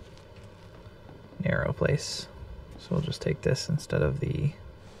narrow place. So we'll just take this instead of the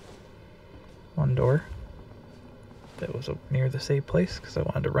one door that was near the save place because I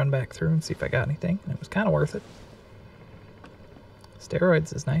wanted to run back through and see if I got anything. And it was kind of worth it.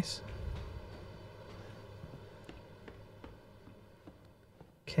 Steroids is nice.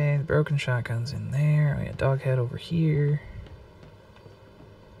 Okay, the broken shotgun's in there. I got dog head over here.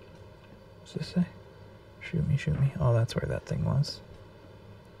 What's this say? Shoot me, shoot me. Oh, that's where that thing was.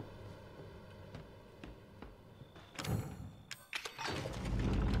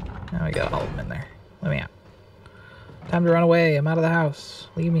 Now we got all of them in there. Let me out. Time to run away. I'm out of the house.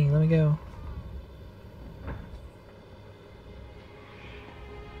 Leave me. Let me go.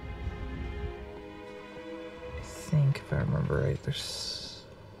 I think if I remember right, there's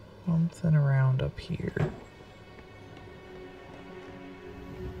something around up here.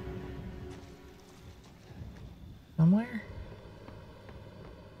 Somewhere?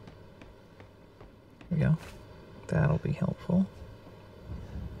 There we go. That'll be helpful.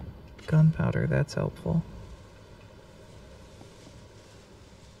 Gunpowder, that's helpful.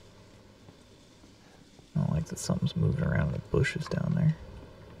 I don't like that something's moving around in the bushes down there.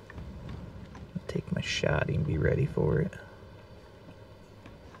 I'll take my shot and be ready for it.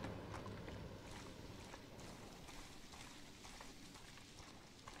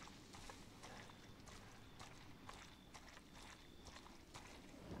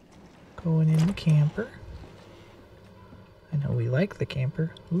 Going in the camper. I know we like the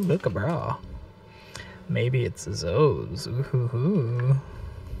camper. Ooh, look a bra. Maybe it's Zoe's. Ooh hoo hoo.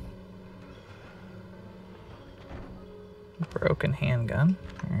 Broken handgun.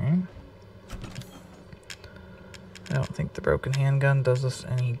 Alright. I don't think the broken handgun does us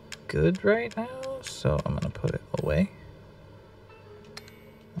any good right now, so I'm gonna put it away.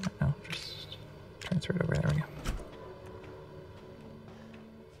 No, just transfer it over. There we go.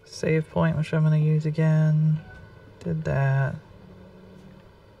 Save point, which I'm gonna use again. Did that.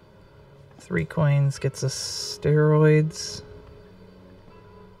 3 coins gets us steroids.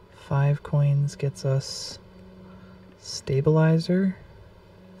 5 coins gets us stabilizer.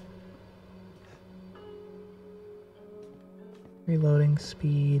 Reloading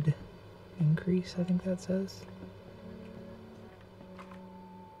speed increase, I think that says.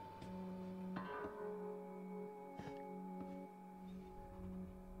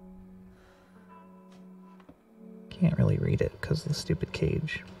 Can't really read it because of the stupid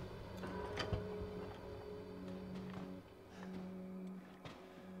cage.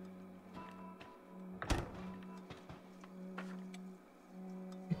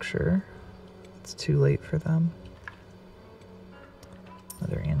 Picture. It's too late for them.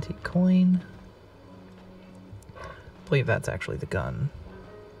 Another antique coin. I believe that's actually the gun.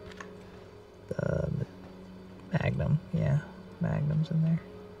 The Magnum. Yeah, Magnum's in there.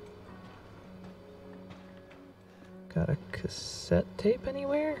 Got a cassette tape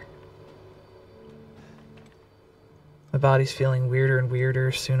anywhere? My body's feeling weirder and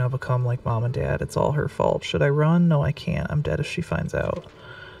weirder. Soon I'll become like Mom and Dad. It's all her fault. Should I run? No, I can't. I'm dead if she finds out.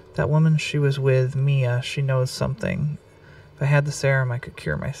 That woman she was with, Mia, she knows something. If I had the serum, I could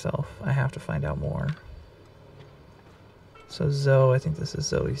cure myself. I have to find out more. So Zoe, I think this is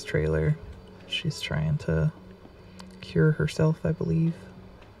Zoe's trailer. She's trying to cure herself, I believe.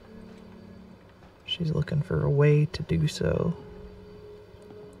 She's looking for a way to do so.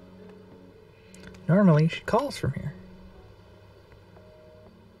 Normally, she calls from here.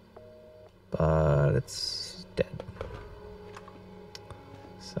 But it's dead.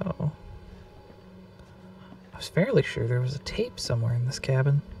 So, I was fairly sure there was a tape somewhere in this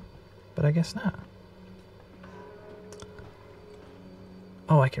cabin, but I guess not.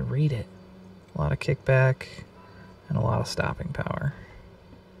 Oh, I can read it. A lot of kickback and a lot of stopping power.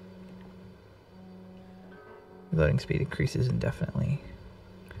 Reloading speed increases indefinitely.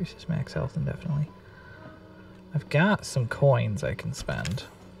 Increases max health indefinitely. I've got some coins I can spend.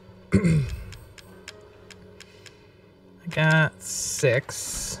 I got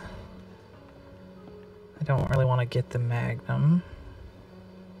 6. I don't really want to get the Magnum,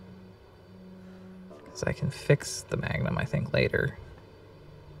 because I can fix the Magnum, I think, later.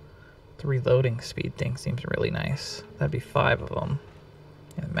 The reloading speed thing seems really nice. That'd be 5 of them.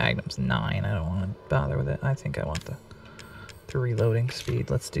 Yeah, the Magnum's 9. I don't want to bother with it. I think I want the reloading speed.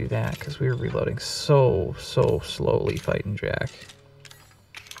 Let's do that, because we were reloading so slowly fighting Jack.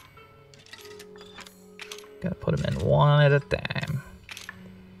 Gotta put them in one at a time.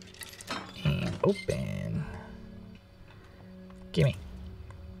 And open. Gimme.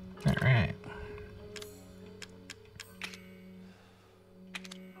 Alright.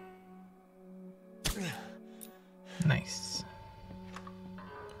 Nice.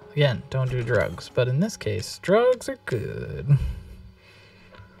 Again, don't do drugs, but in this case, drugs are good.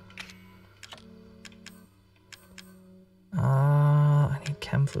 I need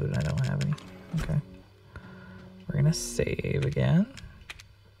chem fluid, I don't have any. Okay. We're gonna save again.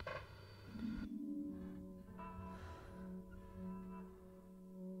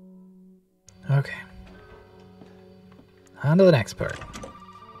 Okay. On to the next part.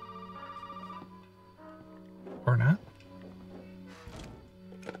 Or not.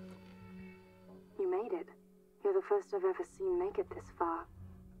 You made it. You're the first I've ever seen make it this far.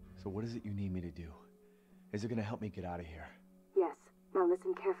 So what is it you need me to do? Is it gonna help me get out of here? Yes. Now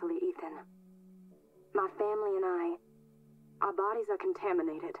listen carefully, Ethan. My family and our bodies are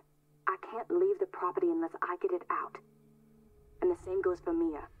contaminated. I can't leave the property unless I get it out. And the same goes for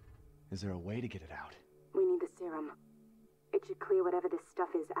Mia. Is there a way to get it out? We need the serum. It should clear whatever this stuff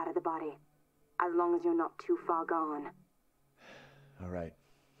is out of the body. As long as you're not too far gone. Alright,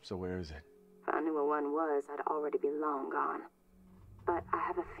 so where is it? If I knew where one was, I'd already be long gone. But I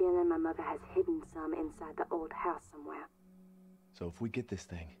have a feeling my mother has hidden some inside the old house somewhere. So if we get this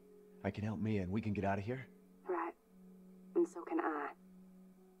thing, I can help Mia and we can get out of here? Right. And so can I.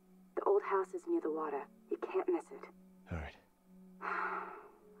 The old house is near the water. You can't miss it. Alright.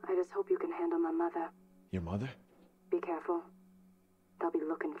 I just hope you can handle my mother. Your mother? Be careful. They'll be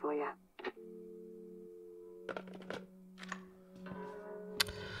looking for you.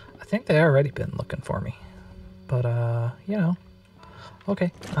 I think they already been looking for me. But, you know.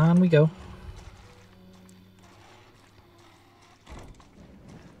 Okay, on we go.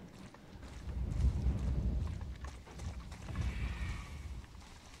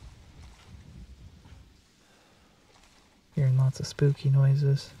 Hearing lots of spooky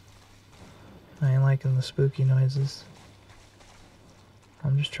noises. I ain't liking the spooky noises.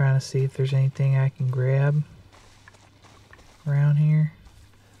 I'm just trying to see if there's anything I can grab around here.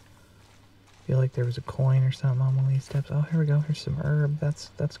 Feel like like there was a coin or something on one of these steps. Oh, here we go. Here's some herb. That's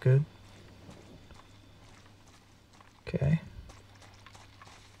good. Okay.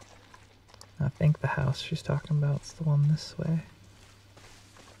 I think the house she's talking about is the one this way.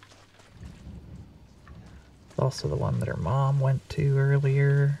 It's also the one that her mom went to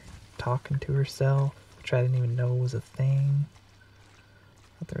earlier, talking to herself, which I didn't even know was a thing.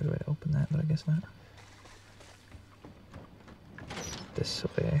 I thought there was a way to open that, but I guess not. This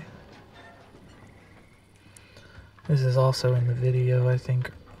way. This is also in the video, I think,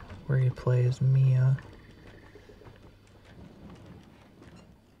 where you play as Mia.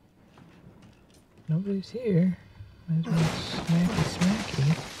 Nobody's here. Might as well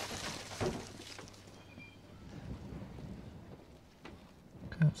smacky.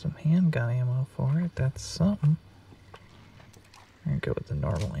 Got some handgun ammo for it. That's something. I'm gonna go with the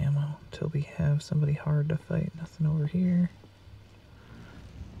normal ammo until we have somebody hard to fight. Nothing over here.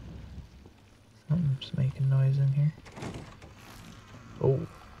 Something's making noise in here. Oh.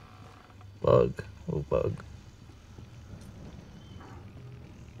 Bug. Oh, bug.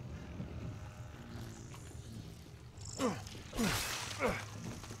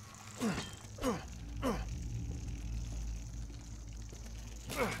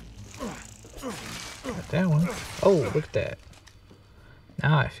 Got that one. Oh, look at that.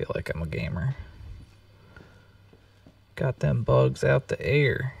 Now I feel like I'm a gamer. Got them bugs out the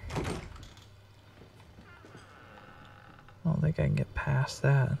air. I don't think I can get past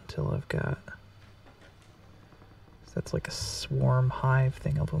that until I've got... That's like a swarm hive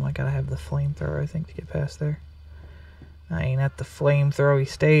thing of them. I gotta have the flamethrower, I think, to get past there. I ain't at the flamethrowy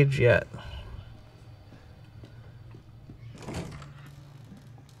stage yet.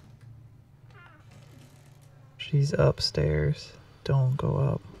 She's upstairs. Don't go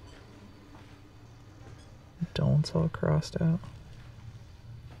up. Don't's all crossed out.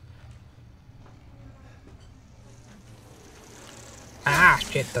 Ah,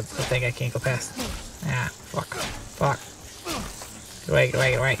 shit, that's the thing I can't go past. Ah, fuck. Fuck. Get away, get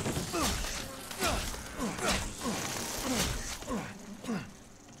away, get away.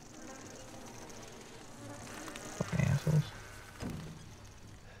 Fucking assholes.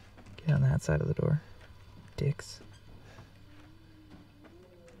 Get on that side of the door. Dicks.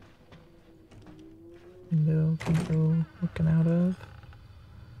 Window can go looking out of.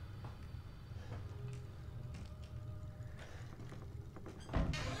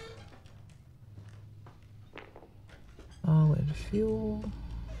 Solid fuel.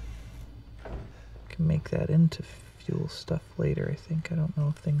 Can make that into fuel stuff later, I think. I don't know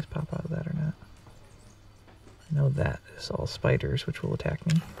if things pop out of that or not. I know that is all spiders, which will attack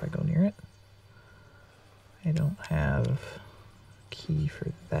me if I go near it. I don't have a key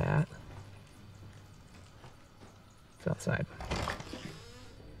for that. It's outside.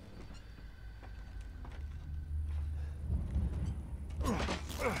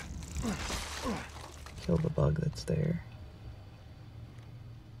 Kill the bug that's there.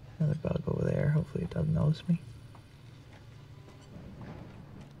 Another bug over there. Hopefully it doesn't notice me.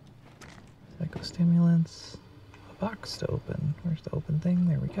 Psychostimulants. A box to open. Where's the open thing?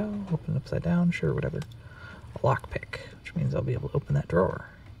 There we go. Open it upside down. Sure, whatever. A lockpick, which means I'll be able to open that drawer.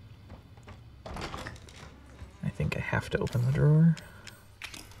 I think I have to open the drawer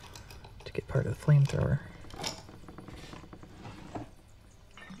to get part of the flamethrower.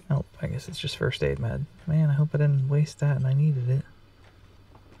 Oh, I guess it's just first aid med. Man, I hope I didn't waste that and I needed it.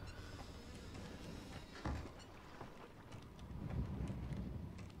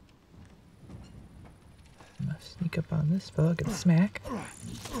 I'm gonna sneak up on this bug and smack.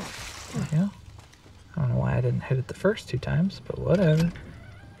 There we go. I don't know why I didn't hit it the first two times, but whatever.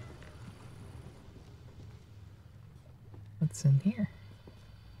 What's in here?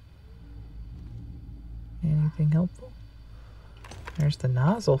 Anything helpful? There's the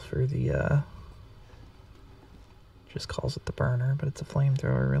nozzle for the, just calls it the burner, but it's a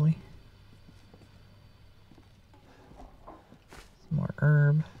flamethrower, really. Some more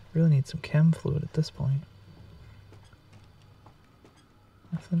herb. Really need some chem fluid at this point.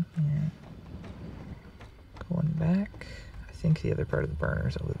 Nothing? Yeah. Going back. I think the other part of the burner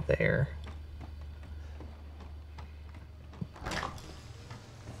is over there.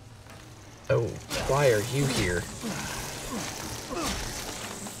 Oh, why are you here?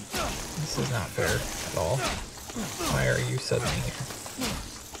 This is not fair at all. Why are you suddenly here?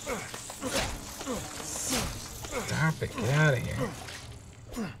 Stop it, get out of here.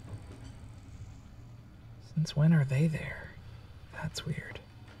 Since when are they there? That's weird.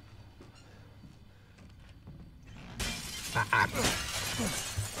 Ah.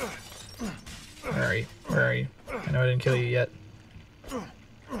 Where are you? Where are you? I know I didn't kill you yet.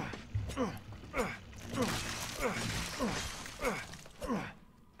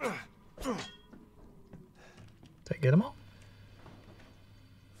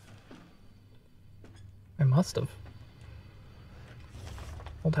 must have.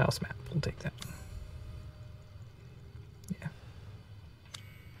 Old house map. We'll take that. Yeah.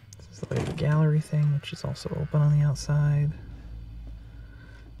 This is the way the gallery thing, which is also open on the outside.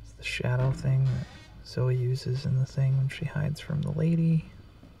 It's the shadow thing that Zoe uses in the thing when she hides from the lady.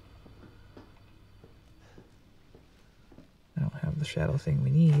 I don't have the shadow thing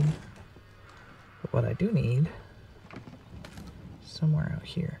we need. But what I do need is somewhere out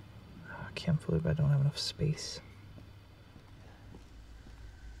here. Oh, chem fluid, but I don't have enough space.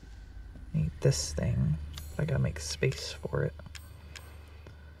 I need this thing. I gotta make space for it.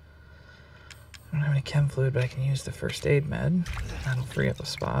 I don't have any chem fluid, but I can use the first aid med. That'll free up a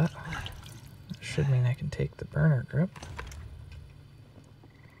spot. That should mean I can take the burner grip.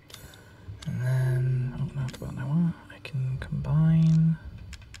 And then, oh, not the button I want. I can combine.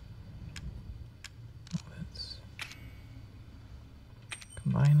 Oh, let's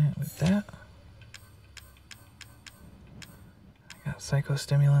combine it with that. I got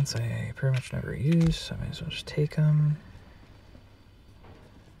psychostimulants I pretty much never use, so I might as well just take them.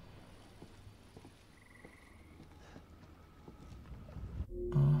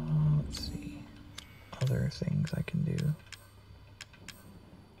 Let's see. Other things I can do.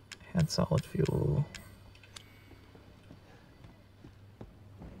 I had solid fuel.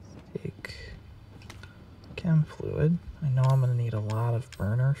 Take chem fluid. I know I'm going to need a lot of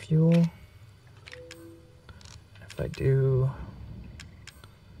burner fuel. If I do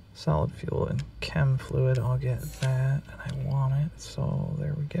solid fuel and chem fluid, I'll get that, and I want it, so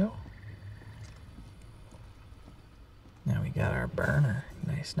there we go. Now we got our burner.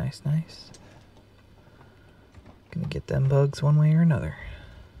 Nice, nice, nice. Gonna get them bugs one way or another.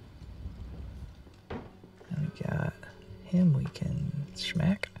 And we got him we can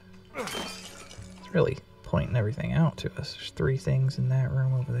smack. It's really pointing everything out to us. There's 3 things in that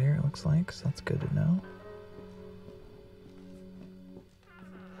room over there, it looks like, so that's good to know.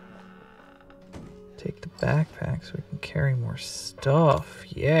 Take the backpack so we can carry more stuff.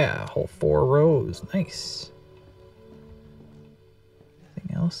 Yeah, whole 4 rows. Nice.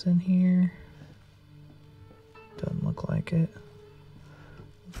 Anything else in here? Doesn't look like it.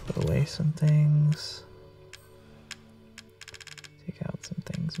 Put away some things. Take out some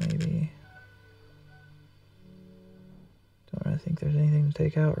things maybe. Don't really think there's anything to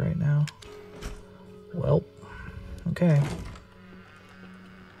take out right now. Well, okay.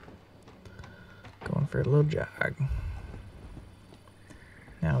 Going for a little jog.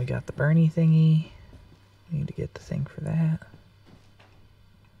 Now we got the Bernie thingy. We need to get the thing for that.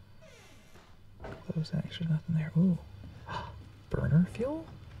 Close that, there's nothing there. Ooh. Burner fuel?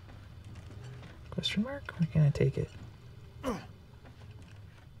 Question mark? Where can I take it?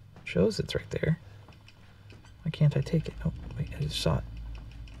 Shows it's right there. Why can't I take it? Oh, wait, I just saw it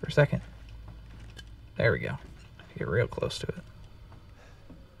for a second. There we go. I get real close to it.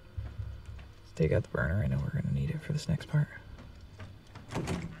 Let's take out the burner. I know we're going to need it for this next part.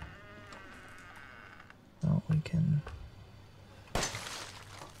 Well, we can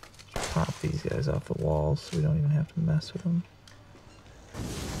pop these guys off the walls so we don't even have to mess with them.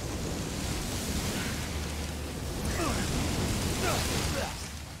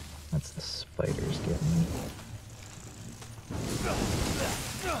 That's the spiders getting me.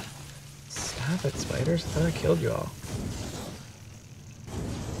 Stop it, spiders. I thought I killed you all.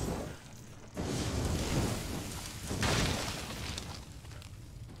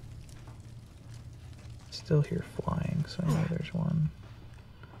 Still here flying, so I know there's one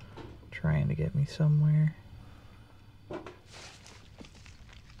trying to get me somewhere.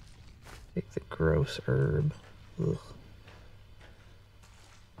 Take the gross herb. Ugh.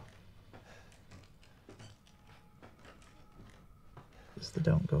 This is the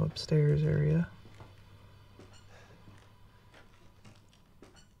don't go upstairs area.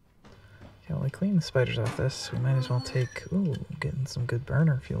 Okay, well, I clean the spiders off this. We might as well take, ooh, getting some good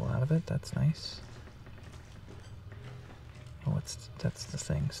burner fuel out of it. That's nice. Oh, that's the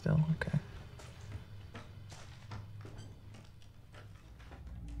thing still. Okay.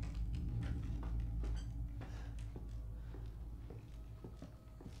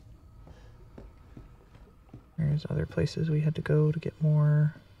 There's other places we had to go to get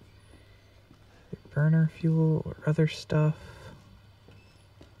more burner fuel or other stuff.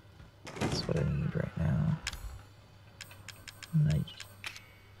 That's what I need right now. And I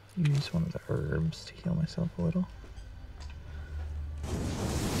use one of the herbs to heal myself a little.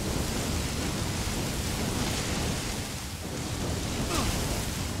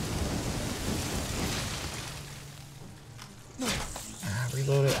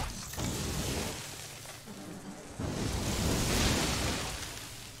 Reload it.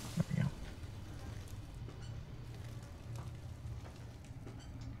 There we go.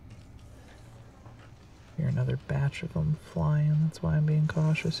 Hear another batch of them flying. That's why I'm being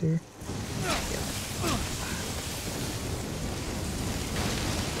cautious here.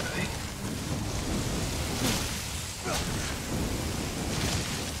 Okay.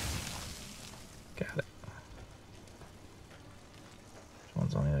 Got it. This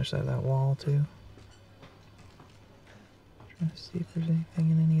one's on the other side of that wall too. Trying to see if there's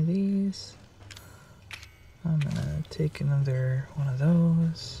anything in any of these. I'm gonna take another one of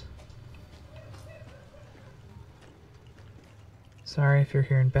those. Sorry if you're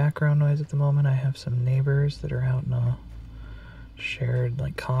hearing background noise at the moment. I have some neighbors that are out in a shared,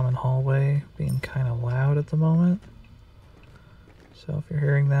 like, common hallway being kind of loud at the moment. So if you're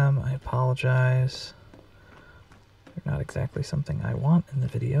hearing them, I apologize. They're not exactly something I want in the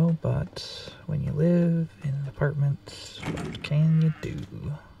video, but when you live in an apartment, what can you do?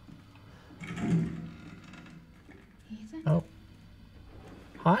 Ethan? Oh.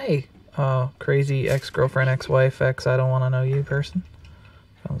 Hi, crazy ex-girlfriend, ex-wife, I don't want to know you person.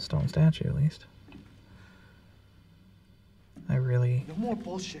 Found the stone statue, at least. I really... No more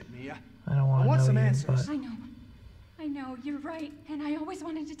bullshit, Mia. I don't want to know some you, answers. but... I know, you're right, and I always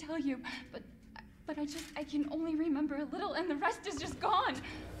wanted to tell you, but I can only remember a little, and the rest is just gone.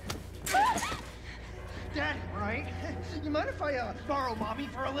 Daddy, right? You mind if I borrow Mommy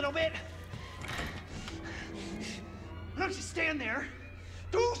for a little bit? Why don't you stand there?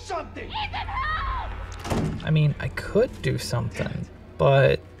 Do something! Ethan, help! I mean, I could do something,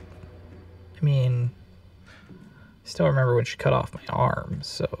 but... I mean... I still remember when she cut off my arm,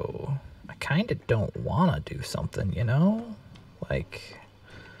 so... I kinda don't wanna do something, you know? Like...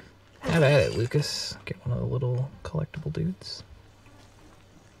 Have at it, Lucas. Get one of the little collectible dudes.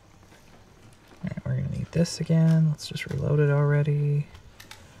 Alright, we're gonna need this again. Let's just reload it already.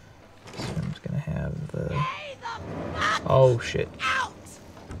 This one's gonna have the... Oh, shit.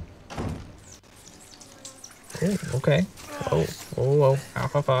 Oh, okay. Oh, oh, oh.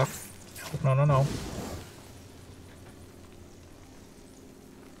 Off, off, off. No, no, no.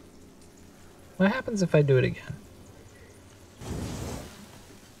 What happens if I do it again?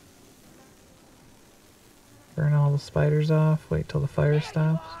 Burn all the spiders off. Wait till the fire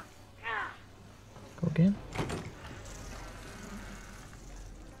stops. Go again.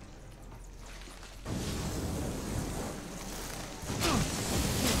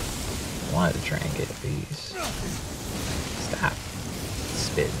 I wanted to try and get these. Stop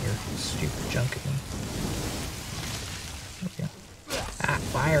spitting your stupid junk at me. There we go. Ah,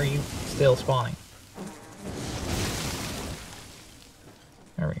 why are you still spawning?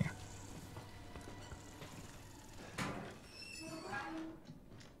 There we go.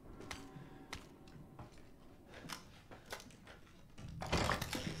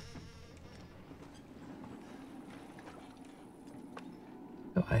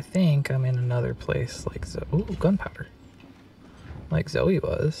 So I think I'm in another place like Zoe. Ooh, gunpowder. Like Zoe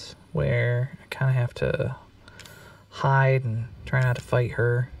was, where I kind of have to hide and try not to fight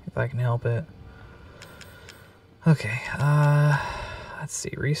her if I can help it. Okay, let's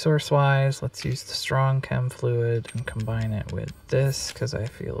see. Resource-wise, let's use the strong chem fluid and combine it with this because I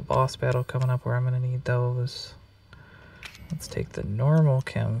feel a boss battle coming up where I'm going to need those. Let's take the normal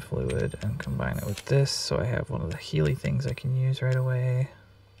chem fluid and combine it with this so I have one of the Healy things I can use right away.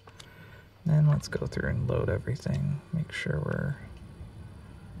 Then let's go through and load everything. Make sure we're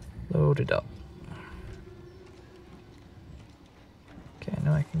loaded up. Okay,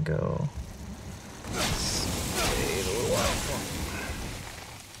 now I can go. Wait a little while.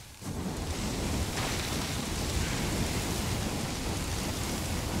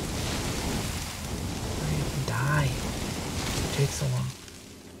 Hurry up and die. It takes so long.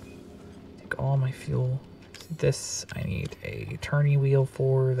 Take all my fuel. This I need a tourney wheel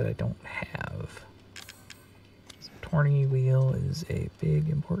for that I don't have. So tourney wheel is a big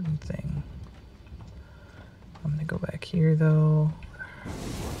important thing. I'm gonna go back here though.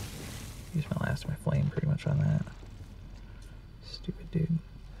 Use my last of my flame pretty much on that. Stupid dude.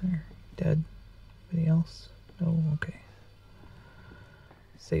 There. Dead. Anybody else? No? Okay.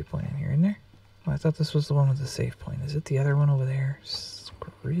 Save point in here, in there? Oh, I thought this was the one with the save point. Is it the other one over there?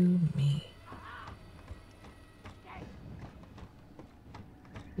 Screw me.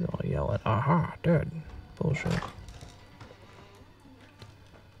 He's all yelling, aha, dead. Bullshit.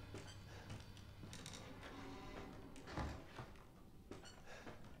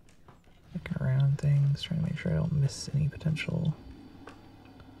 Looking around things, trying to make sure I don't miss any potential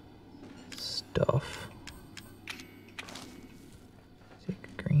stuff. Take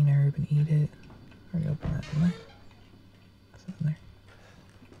a green herb and eat it. Already open that, didn't I? That's in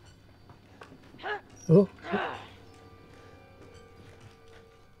there. Oh!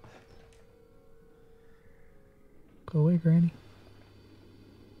 Go away, Granny.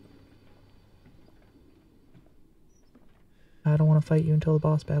 I don't want to fight you until the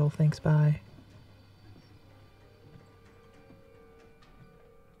boss battle. Thanks, bye.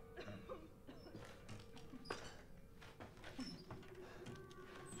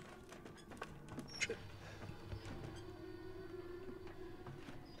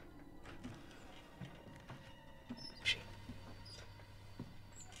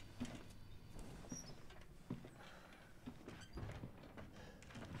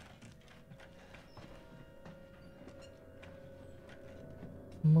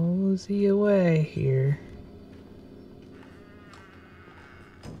 Mosey away here.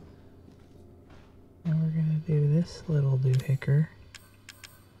 And we're gonna do this little doohicker.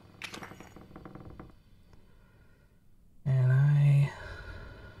 And I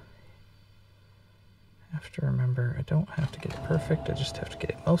have to remember, I don't have to get it perfect, I just have to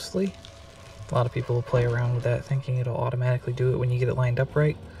get it mostly. A lot of people will play around with that thinking it'll automatically do it when you get it lined up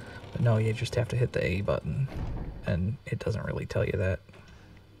right. But no, you just have to hit the A button. And it doesn't really tell you that.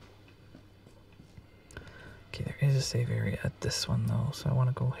 Okay, there is a save area at this one though, so I want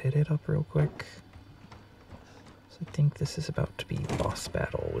to go hit it up real quick. So I think this is about to be boss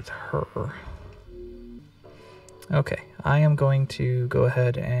battle with her. Okay, I am going to go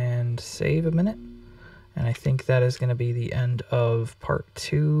ahead and save a minute. And I think that is going to be the end of part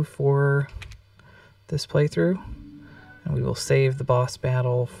 2 for this playthrough. And we will save the boss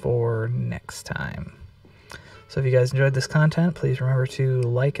battle for next time. So if you guys enjoyed this content, please remember to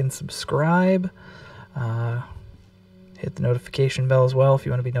like and subscribe. Hit the notification bell as well if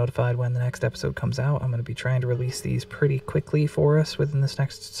you want to be notified when the next episode comes out. I'm going to be trying to release these pretty quickly for us within this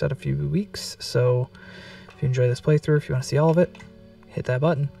next set of few weeks. So if you enjoy this playthrough, if you want to see all of it, hit that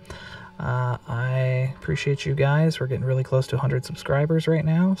button. I appreciate you guys. We're getting really close to 100 subscribers right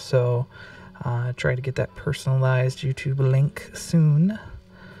now, so try to get that personalized YouTube link soon.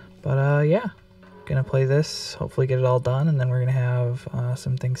 But yeah, gonna play this, hopefully get it all done, and then we're gonna have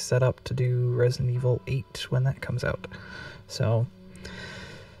some things set up to do Resident Evil 8 when that comes out. So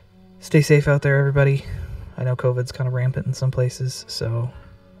stay safe out there, everybody. I know COVID's kind of rampant in some places, so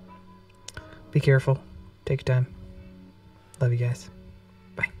be careful. Take your time. Love you guys.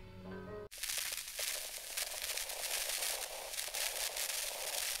 Bye.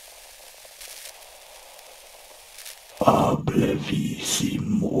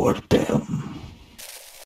 Mortem.